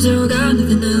 Starting from zero, got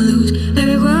nothing to lose.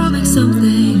 Maybe we'll make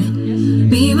something.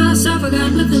 Me, myself, I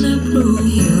got nothing to prove.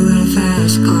 You got a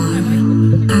fast car.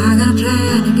 I got a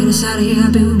plan to get us out of here.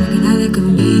 I've been working at the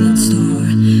convenience store.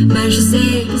 Managed to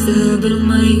save just a little bit of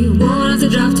money. Won't have to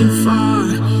drive too far.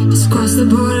 Just cross the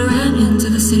border and into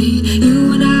the city.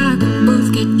 You and I can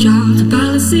both get jobs and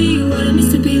finally see what it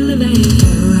means to be living. You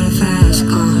got a fast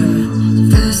car.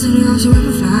 Fast enough so we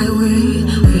can fly away.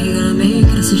 We're gonna make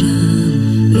a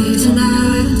decision. Live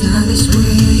tonight and die this way.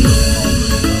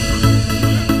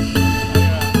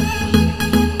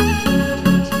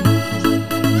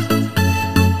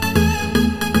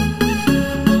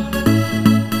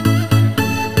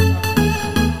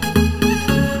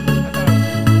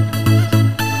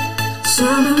 So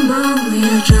I remember we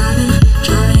were driving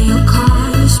in your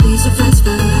car. The speed so fast,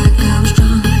 felt like I was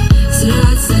drunk. Still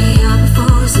I'd say I'm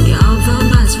before. So the arm felt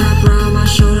nice wrapped around my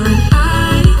shoulder. And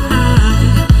I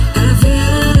had a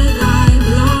feeling that I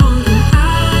belonged. And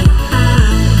I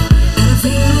had a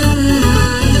feeling that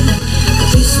I could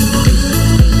be someone.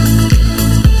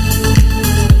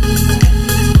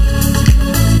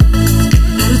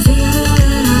 Had a feeling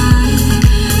that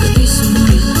I could be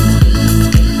someone.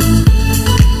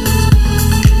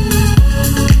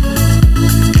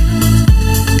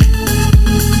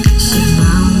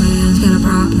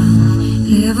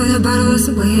 Live with a bottle, that's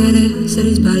the way it is. Said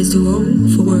his body's too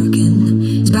old for working.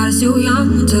 His Started too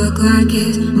young, took like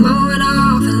his mama went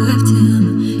off and left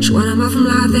him. She wanted more from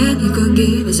life than he could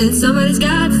give. He said somebody's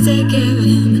got to take care of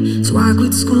him. So I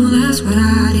quit school, that's what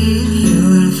I did. You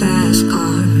got a fast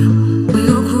car. We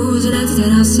go cruising,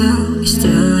 entertain ourselves. You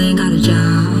still ain't got a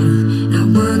job.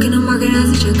 Now work in the market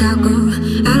as a checkout girl.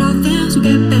 And all things will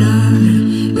get better.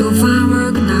 You'll find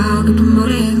work and I'll get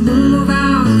promoted. We'll move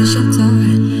out of the shelter.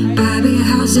 Buy a bigger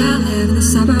house and live in the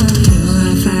suburbs. You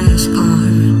got a fast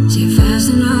car. See fast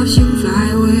enough, you can fly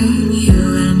away. You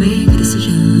gotta make a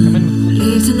decision.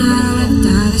 Leave tonight or let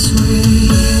die this way.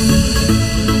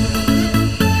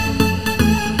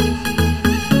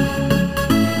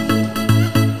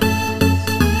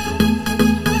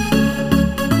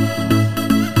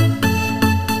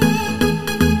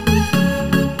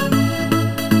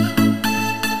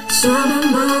 So I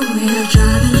remember we were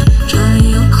driving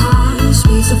your car.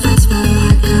 Speed so fast, felt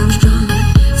like I was drunk.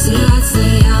 City lights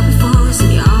lay out before us, and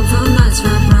the arm felt nice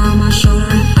wrapped around my shoulder.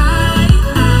 And I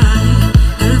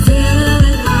had a feeling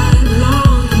that I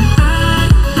belonged.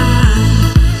 I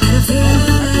had a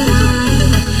feeling that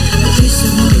I could be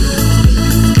someone.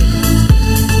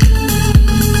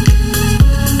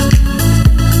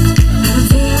 Had a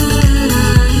feeling that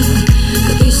I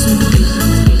could be someone.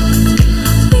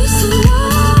 Be someone.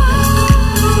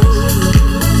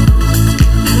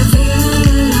 Had a feeling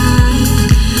that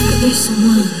I could be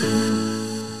someone.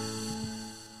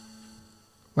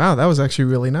 Wow, that was actually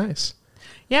really nice.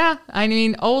 Yeah, I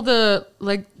mean, all the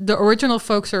original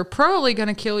folks are probably going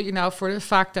to kill you now for the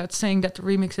fact that saying that the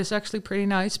remix is actually pretty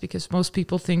nice, because most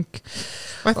people think...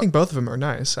 I think both of them are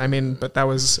nice. I mean, but that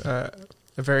was a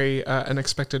very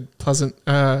unexpected, pleasant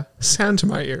sound to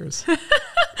my ears.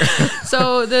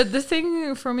 So the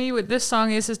thing for me with this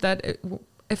song is that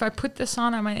if I put this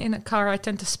on, I'm in a car, I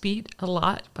tend to speed a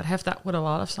lot, but I have that with a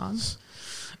lot of songs.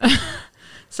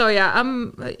 So yeah,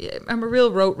 I'm a real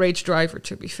road rage driver,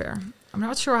 to be fair. I'm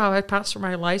not sure how I passed for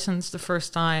my license the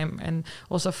first time, and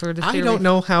also for the theory. I don't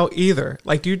know how either.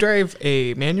 Like, do you drive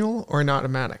a manual or an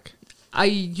automatic? I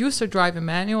used to drive a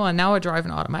manual, and now I drive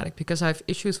an automatic because I have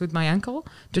issues with my ankle.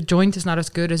 The joint is not as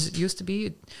good as it used to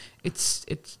be. It's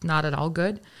not at all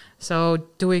good. So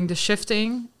doing the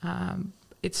shifting,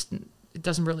 it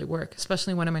doesn't really work,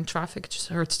 especially when I'm in traffic. It just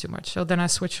hurts too much. So then I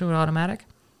switched to an automatic.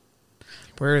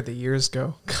 Where did the years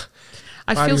go?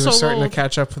 I Wow, feel you so were starting old. to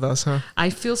catch up with us, huh?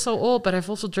 I feel so old, but I've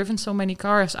also driven so many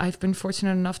cars. I've been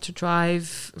fortunate enough to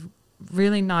drive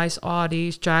really nice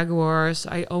Audis, Jaguars.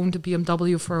 I owned a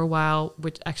BMW for a while,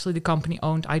 which actually the company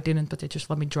owned. I didn't, but they just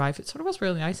let me drive it. So it was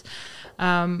really nice.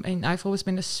 And I've always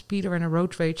been a speeder and a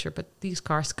road rager, but these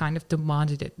cars kind of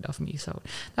demanded it of me. So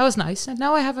that was nice. And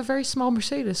now I have a very small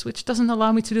Mercedes, which doesn't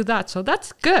allow me to do that. So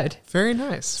that's good. Very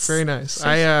nice. Very nice.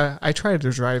 I tried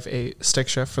to drive a stick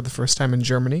shift for the first time in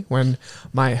Germany when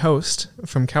my host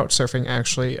from Couchsurfing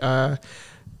actually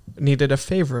needed a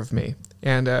favor of me.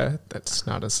 And that's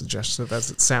not as suggestive as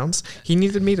it sounds. He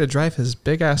needed me to drive his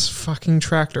big-ass fucking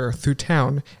tractor through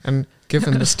town, and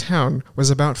given this town was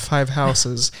about 5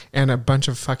 houses and a bunch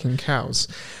of fucking cows.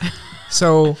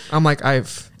 So I'm like, I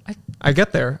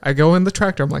get there. I go in the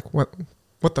tractor. I'm like,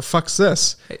 what the fuck's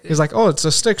this? He's like, oh, it's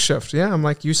a stick shift. Yeah. I'm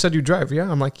like, you said you drive.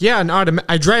 Yeah. I'm like, yeah,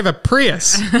 I drive a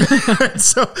Prius.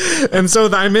 and so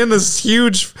I'm in this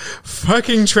huge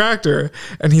fucking tractor.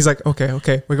 And he's like,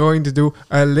 okay, we're going to do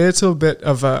a little bit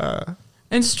of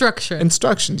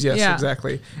instructions. Yes, Yeah.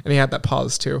 exactly. And he had that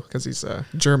pause too, because he's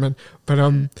German. But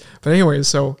anyway,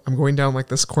 so I'm going down like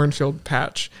this cornfield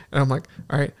patch, and I'm like,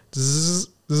 all right,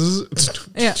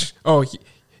 Yeah. Oh,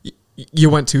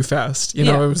 you went too fast. You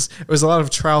know, Yeah. it was a lot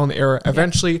of trial and error.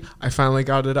 Eventually, I finally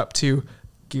got it up to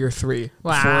gear 3.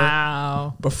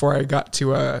 Wow. Before I got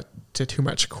to too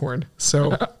much corn.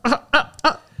 So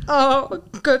Oh,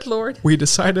 good Lord. we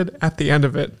decided at the end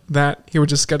of it that he would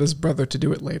just get his brother to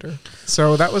do it later.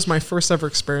 So that was my first ever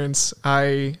experience.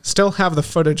 I still have the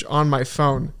footage on my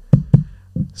phone.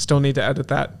 Still need to edit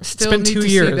that. Still it's been need 2 to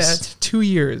see years. that. 2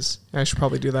 years. I should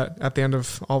probably do that at the end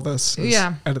of all this. is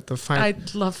Yeah. Edit the final.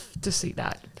 I'd love to see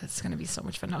that. That's going to be so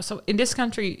much fun now. So in this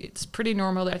country, it's pretty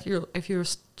normal that if you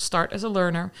start as a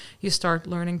learner, you start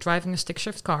learning driving a stick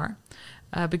shift car.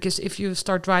 Because if you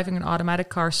start driving an automatic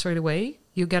car straight away,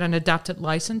 you get an adapted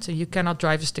license and you cannot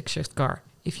drive a stick shift car.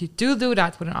 If you do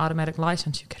that with an automatic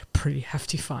license, you get a pretty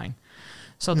hefty fine.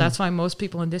 So that's why most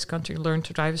people in this country learn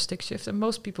to drive a stick shift. And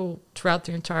most people throughout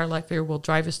their entire life here will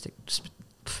drive a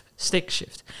stick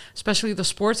shift. Especially the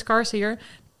sports cars here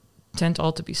tend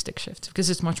all to be stick shift because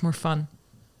it's much more fun.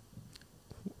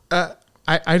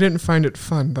 I didn't find it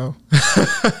fun though.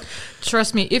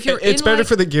 Trust me, if you're It's in better like,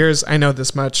 for the gears. I know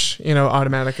this much.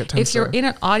 Automatic it tends if you're to- in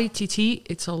an Audi TT,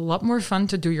 it's a lot more fun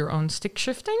to do your own stick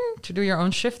shifting, to do your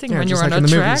own shifting Yeah, when just you're on like a in the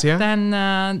track. movies, yeah? Then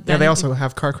Yeah, they also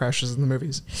have car crashes in the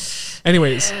movies.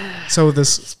 Anyways, so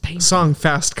this painful. song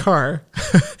 "Fast Car."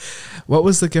 What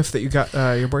was the gift that you got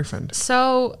your boyfriend?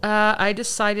 So I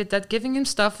decided that giving him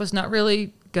stuff was not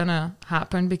really gonna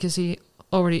happen because he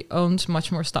already owns much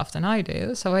more stuff than I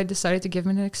do. So I decided to give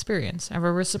him an experience. And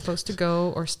we were supposed to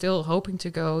go, or still hoping to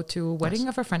go, to a wedding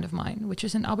of a friend of mine, which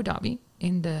is in Abu Dhabi,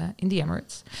 in the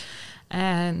Emirates.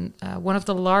 And one of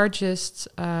the largest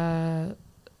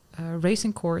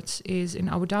racing courts is in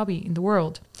Abu Dhabi in the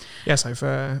world. Yes, I've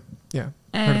heard of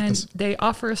And this. they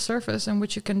offer a service in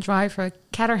which you can drive a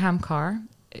Caterham car.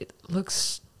 It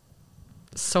looks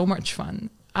so much fun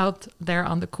out there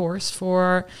on the course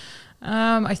for,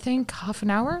 I think, half an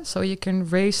hour. So you can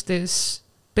race this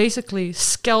basically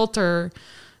skelter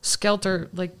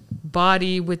like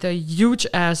body with a huge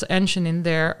ass engine in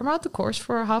there around the course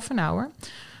for half an hour.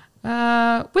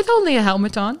 With only a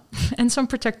helmet on and some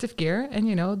protective gear,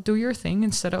 and do your thing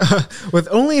instead of With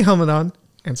only a helmet on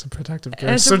and some protective gear.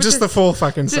 And So some just the full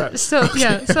fucking set.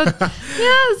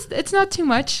 It's not too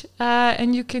much,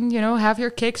 and you can have your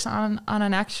kicks on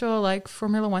an actual like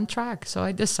Formula One track. So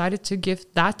I decided to give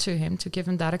that to him, to give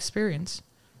him that experience.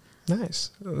 Nice.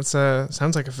 That's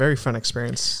sounds like a very fun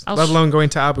experience. I'll Let sh- alone going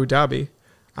to Abu Dhabi.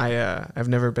 I've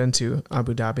never been to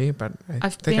Abu Dhabi, but I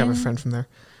think I have a been- friend from there.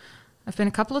 I've been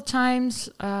a couple of times.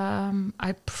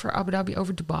 I prefer Abu Dhabi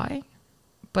over Dubai,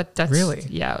 but that's Really?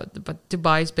 yeah. But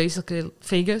Dubai is basically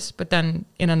Vegas, but then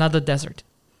in another desert.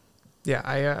 Yeah,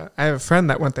 I have a friend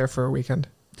that went there for a weekend.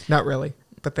 Not really,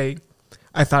 but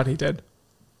I thought he did.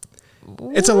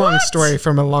 It's a long What? story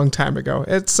from a long time ago.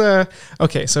 It's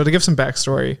okay. So to give some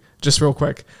backstory, just real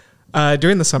quick,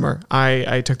 during the summer,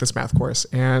 I took this math course,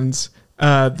 and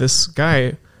this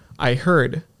guy I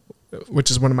heard,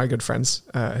 which is one of my good friends,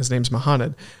 his name's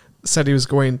Mohammed, said he was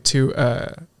going to.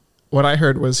 What I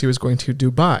heard was he was going to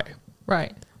Dubai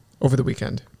Right. over the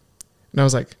weekend, and I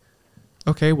was like,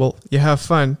 okay, well, you have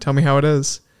fun. Tell me how it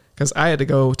is, because I had to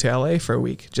go to LA for a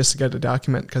week just to get a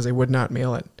document because they would not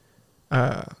mail it.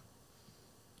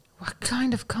 What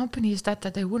kind of company is that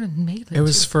they wouldn't mail it? It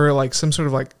was to? for like some sort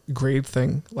of like grade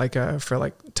thing, like for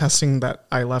like testing that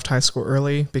I left high school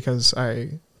early because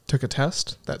I took a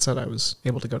test that said I was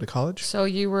able to go to college. So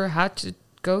you had to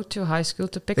go to high school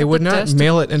to pick They up would the not test.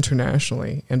 mail it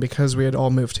internationally, and because we had all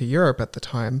moved to Europe at the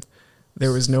time,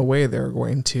 there was no way they were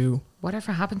going to.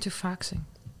 Whatever happened to faxing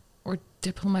or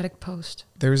diplomatic post?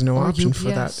 There was no Or option for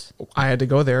that. UPS. I had to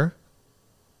go there.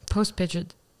 Post pigeon.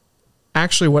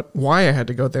 Actually, why I had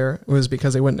to go there was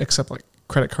because they wouldn't accept like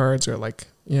credit cards or like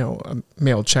a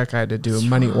mailed check. I had to do a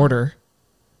money order,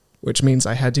 which means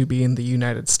I had to be in the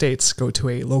United States, go to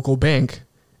a local bank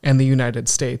in the United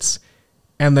States,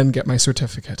 and then get my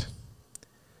certificate.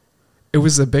 It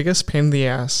was the biggest pain in the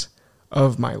ass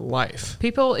of my life.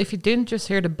 People, if you didn't just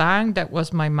hear the bang, that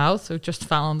was my mouth. It just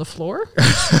fell on the floor.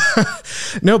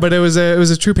 No, but it was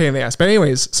a true pain in the ass. But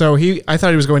anyways, so I thought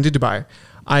he was going to Dubai.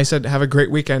 I said, have a great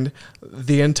weekend.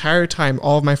 The entire time,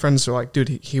 all of my friends were like, dude,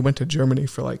 he went to Germany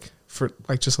for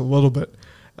just a little bit,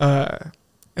 and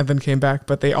then came back.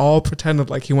 But they all pretended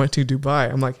like he went to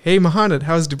Dubai. I'm like, hey, Mohammed,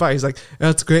 how's Dubai? He's like,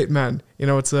 that's great, man.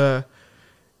 It's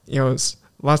it's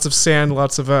lots of sand,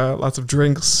 lots of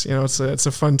drinks. It's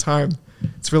a fun time.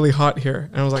 It's really hot here.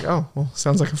 And I was like, oh, well,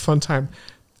 sounds like a fun time.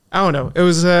 I don't know. It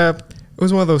was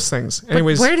one of those things.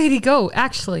 Anyways, But where did he go,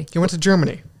 actually? he went to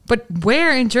Germany. But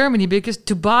where in Germany? Because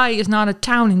Dubai is not a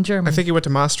town in Germany. I think he went to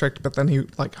Maastricht, but then he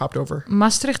hopped over.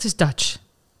 Maastricht is Dutch.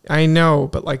 I know,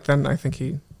 but then I think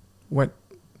he went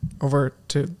over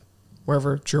to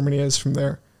wherever Germany is from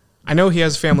there. I know he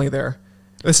has family there.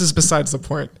 This is besides the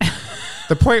point.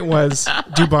 The point was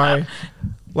Dubai,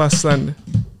 less than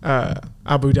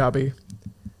Abu Dhabi,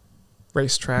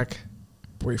 racetrack,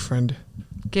 boyfriend,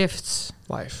 Gifts,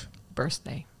 life.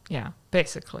 birthday. Yeah,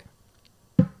 basically.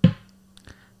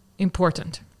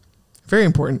 Important. Very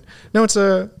important. No, it's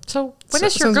a. So when So-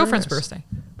 is your sounds very girlfriend's nice. birthday?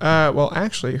 Well,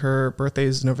 actually, her birthday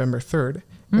is November 3rd.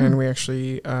 And we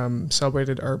actually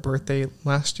celebrated our birthday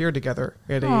last year together.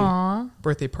 We had a Aw.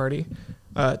 birthday party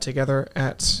together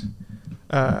at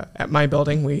my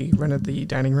building. We rented the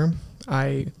dining room.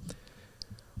 I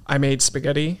made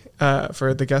spaghetti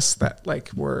for the guests that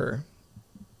were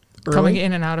early. Coming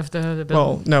in and out of the building.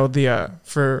 Well, no,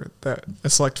 for the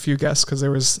select few guests because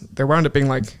there wound up being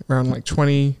around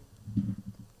 20,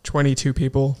 22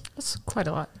 people That's quite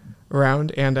a lot.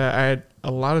 around, and I had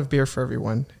a lot of beer for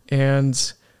everyone,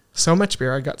 and so much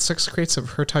beer. I got 6 crates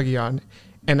of Hertogion,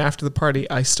 And after the party,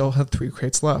 I still had 3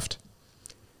 crates left.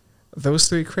 Those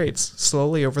 3 crates,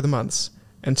 slowly over the months,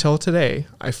 until today,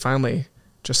 I finally,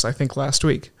 just I think last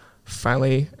week,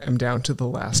 finally am down to the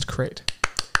last crate.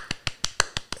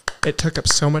 It took up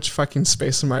so much fucking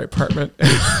space in my apartment.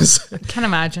 I can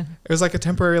imagine. It was like a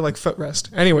temporary like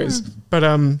footrest. Anyways, but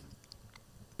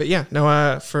yeah,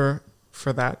 no, for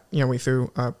that, you know, we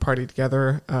threw a party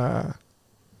together.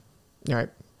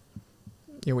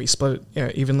 We split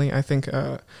it evenly. I think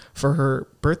for her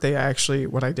birthday,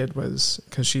 what I did was,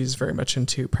 because she's very much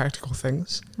into practical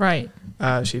things. Right.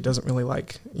 She doesn't really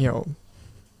like, you know,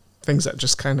 things that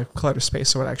just kind of clutter space.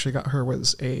 So what I actually got her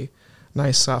was a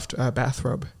nice soft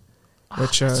bathrobe,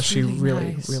 which she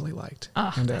really liked.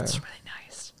 Oh, and, that's really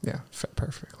nice. Yeah, fit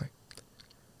perfectly.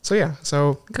 So yeah,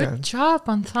 good job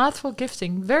on thoughtful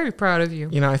gifting. Very proud of you.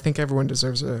 You know, I think everyone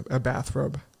deserves a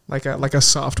bathrobe, like a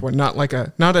soft one, not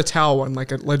a towel one,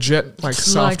 like a legit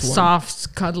soft one,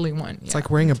 soft cuddly one. It's like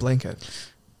wearing a blanket.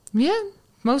 Yeah,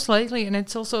 most likely, and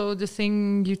it's also the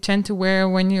thing you tend to wear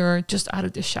when you're just out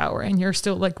of the shower and you're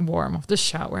still like warm of the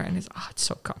shower, and it's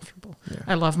so comfortable. Yeah.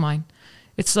 I love mine.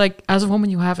 It's like, as a woman,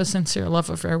 you have a sincere love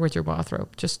affair with your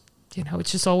bathrobe. Just, you know,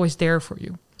 it's just always there for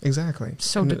you. Exactly.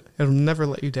 So it'll never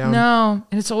let you down. No,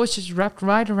 and it's always just wrapped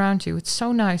right around you. It's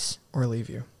so nice. Or leave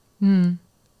you. Mm.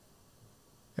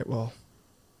 It will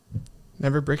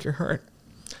never break your heart.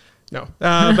 No.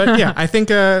 But yeah, I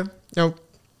think, you know,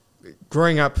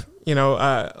 growing up, you know,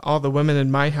 all the women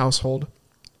in my household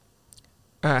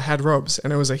had robes,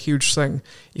 and it was a huge thing.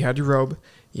 You had your robe,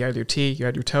 you had your tea, you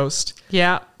had your toast.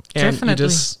 Yeah, and definitely.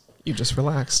 You just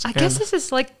relaxed. I guess this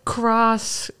is like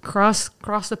cross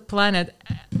the planet.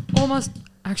 Almost,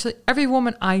 actually, every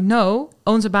woman I know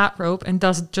owns a bathrobe and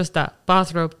does just that.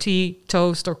 Bathrobe, tea,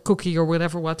 toast, or cookie, or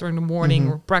whatever in the morning,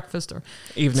 or breakfast, or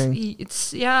evening.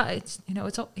 It's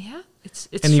It's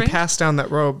and strange. you pass down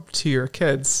that robe to your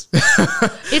kids.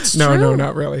 It's no, true. No,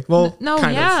 not really. Well, no,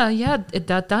 kind of.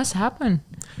 That does happen.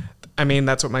 I mean,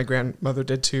 that's what my grandmother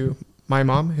did to my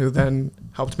mom, who then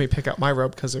helped me pick out my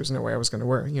robe, because there's no way I was going to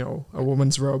wear, you know, a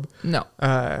woman's robe. No.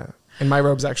 And my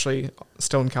robe's actually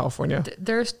still in California.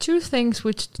 There's 2 things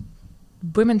which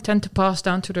women tend to pass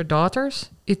down to their daughters.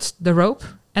 It's the robe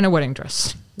and a wedding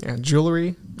dress. Yeah,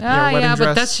 jewelry. But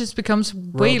dress, that just becomes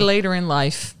way later in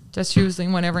life. That's usually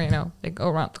whenever, you know, they go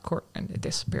around the court and they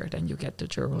disappear, then you get the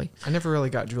jewelry. I never really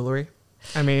got jewelry.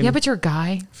 I mean... Yeah, but you're a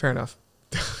guy. Fair enough.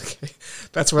 Okay.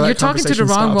 That's where you're that talking to the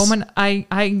wrong stops.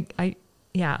 woman.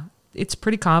 Yeah, it's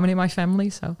pretty common in my family,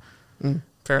 so...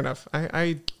 Fair enough.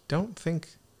 I don't think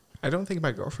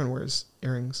my girlfriend wears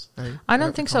earrings. I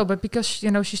don't think so, but because, you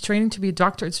know, she's training to be a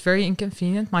doctor, it's very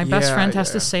inconvenient. My best friend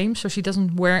has the same, so she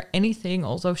doesn't wear anything,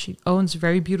 although she owns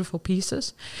very beautiful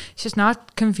pieces. It's just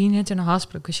not convenient in a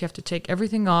hospital because you have to take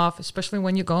everything off, especially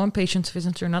when you go on patient's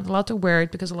visits. You're not allowed to wear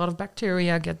it because a lot of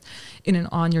bacteria get in and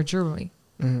on your jewelry.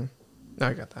 Mm-hmm. No,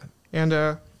 I got that. And,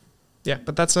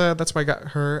 but that's why I got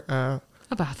her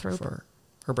a bathrobe for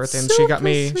her birthday, and Super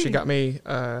she got me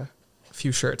a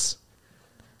few shirts.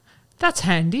 That's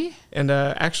handy. And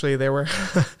actually, they were...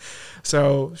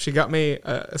 So she got me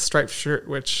a striped shirt,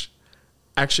 which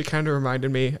actually kind of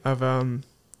reminded me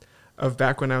of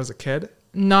back when I was a kid.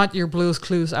 Not your Blue's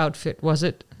Clues outfit, was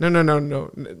it? No,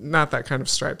 not that kind of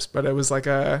stripes. But it was like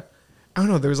I don't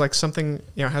know, there was like something,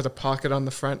 you know, it has a pocket on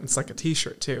the front. It's like a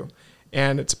T-shirt too.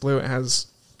 And it's blue. It has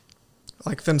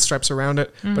like thin stripes around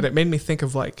it. But it made me think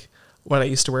of like what I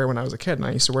used to wear when I was a kid. And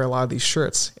I used to wear a lot of these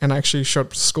shirts. And I actually showed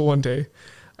up to school one day.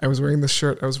 I was wearing this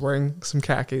shirt. I was wearing some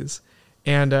khakis.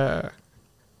 And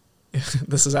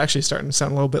this is actually starting to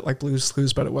sound a little bit like Blue's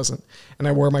Clues, but it wasn't. And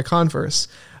I wore my Converse.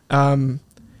 And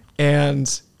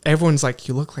everyone's like,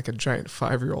 you look like a giant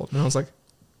 5-year-old. And I was like,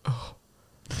 oh,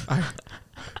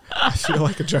 I feel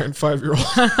like a giant 5-year-old.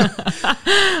 I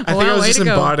think I was just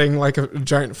embodying like a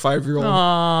giant 5-year-old.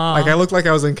 Aww. Like I looked like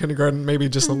I was in kindergarten, maybe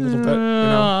just a little bit. You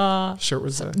know, shirt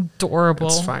was adorable.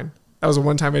 It's fine. That was the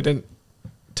one time I didn't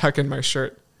tuck in my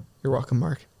shirt. You're welcome,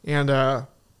 Mark. And yeah,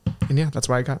 that's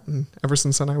why I got. And ever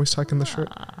since then, I always tuck in the shirt.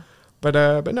 But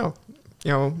no,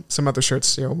 you know, some other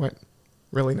shirts, you know, went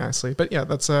really nicely. But yeah,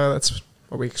 that's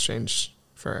what we exchanged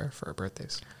for our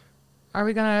birthdays. Are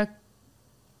we gonna?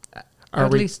 Are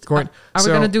we going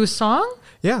to do a song?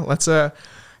 Yeah, let's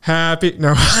happy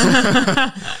no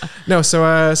no.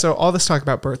 So all this talk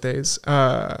about birthdays,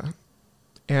 and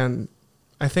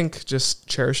I think just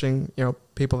cherishing, you know,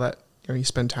 people that, you know, you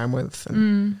spend time with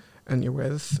and you're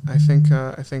with. I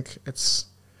think it's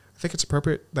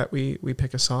appropriate that we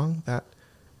pick a song that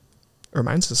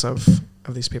reminds us of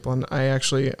these people. And I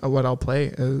actually, what I'll play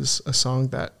is a song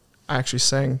that I actually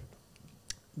sang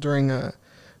during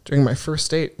during my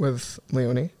first date with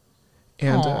Leonie,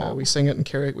 and we sang it in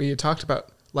karaoke. We had talked about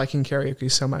liking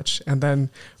karaoke so much, and then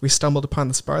we stumbled upon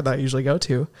this bar that I usually go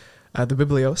to, the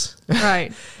Biblios.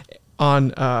 Right.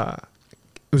 On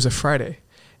it was a Friday,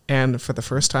 and for the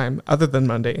first time, other than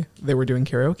Monday, they were doing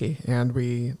karaoke, and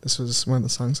this was one of the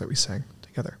songs that we sang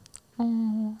together.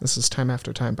 Oh. This is Time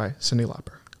After Time by Cyndi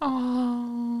Lauper.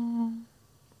 Oh.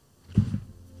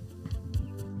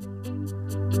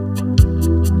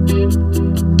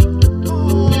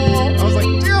 I was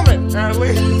like, damn it,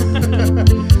 Natalie.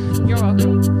 You're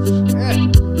welcome. Shit.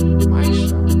 My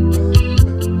show.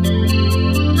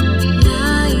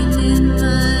 Lying in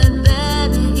my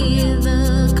bed, hear the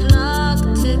clock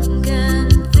tick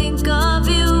and think of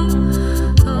you.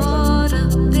 Caught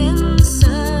up in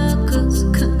circles,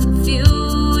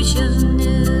 confusion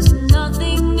is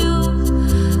nothing new.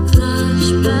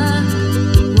 Flashback,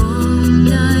 warm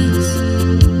nights,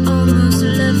 almost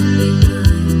left behind.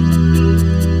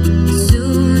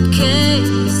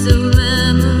 Suitcase of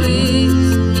memories.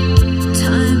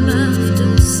 Time after,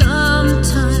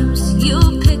 sometimes you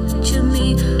picture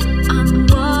me. I'm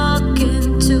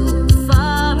walking too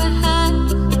far ahead.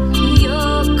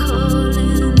 You're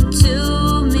calling to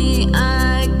me.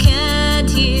 I can't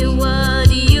hear what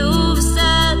you've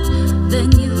said.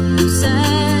 Then you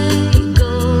say,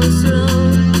 go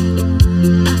slow.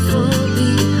 I fall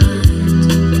behind.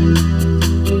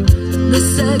 The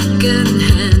second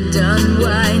hand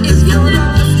unwind. If you're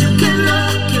lost, you can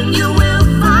look and you will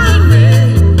find me.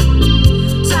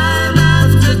 Time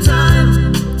after time.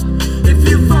 If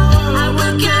you fall, I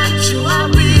will catch you. I'll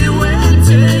be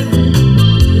waiting.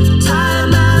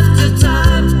 Time after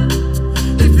time.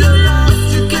 If you're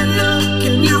lost, you can look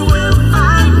and you will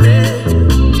find me.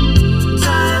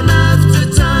 Time after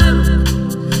time.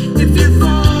 If you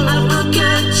fall, I will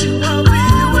catch you. I'll be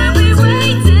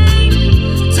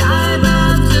waiting. Time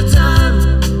after time.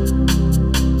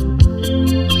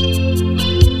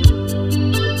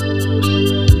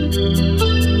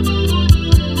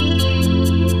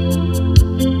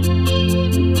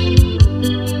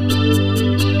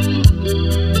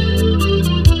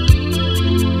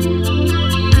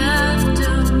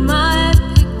 After my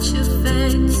picture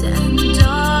fades and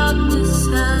darkness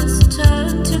has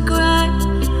turned to gray,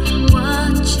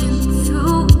 watching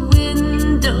through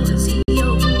windows,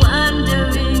 you're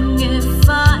wondering if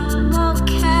I'm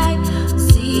okay.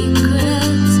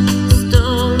 Secrets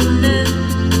stolen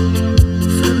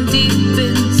from deep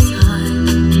inside.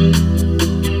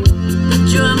 The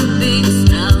drum beats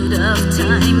out of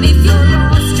time. If you're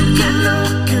lost, you can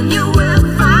look and you will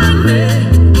find me.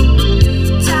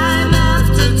 Time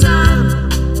after time.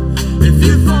 If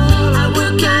you fall, I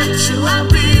will catch you. I'll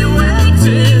be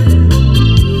waiting.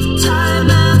 Time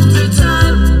after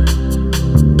time.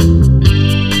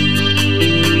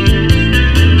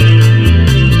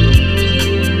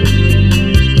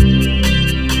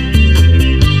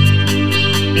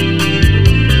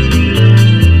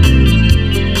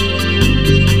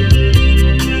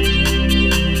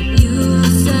 You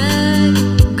said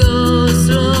go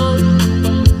slow.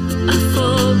 I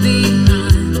fall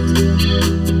behind.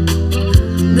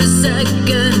 The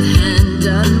second hand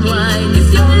unwind. If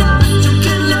you're lost, you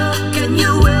can look and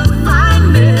you will find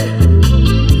me.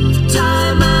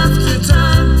 Time after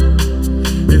time.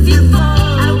 If you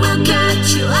fall, I will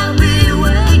catch you. I'll be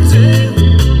waiting.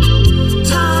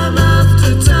 Time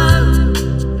after time.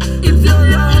 If you're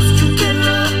lost, you can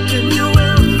look and you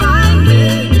will find me.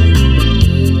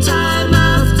 Time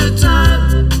after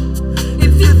time.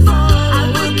 If you fall, I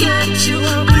will catch you.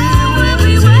 I'll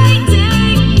be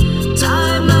waiting.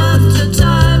 Time after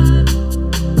time.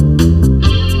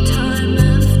 Time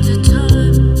after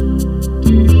time.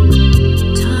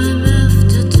 Time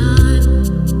after time.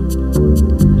 Time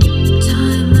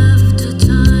after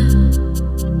time.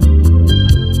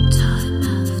 Time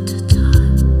after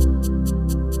time.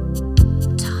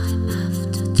 Time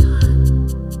after time.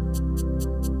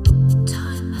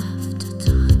 Time after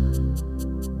time.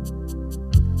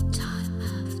 Time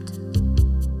after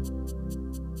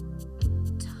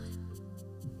time.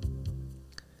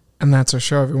 And that's our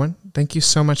show, everyone. Thank you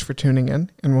so much for tuning in,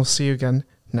 and we'll see you again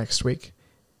next week.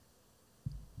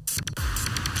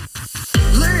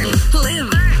 Learn, live,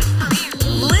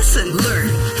 listen,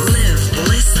 learn.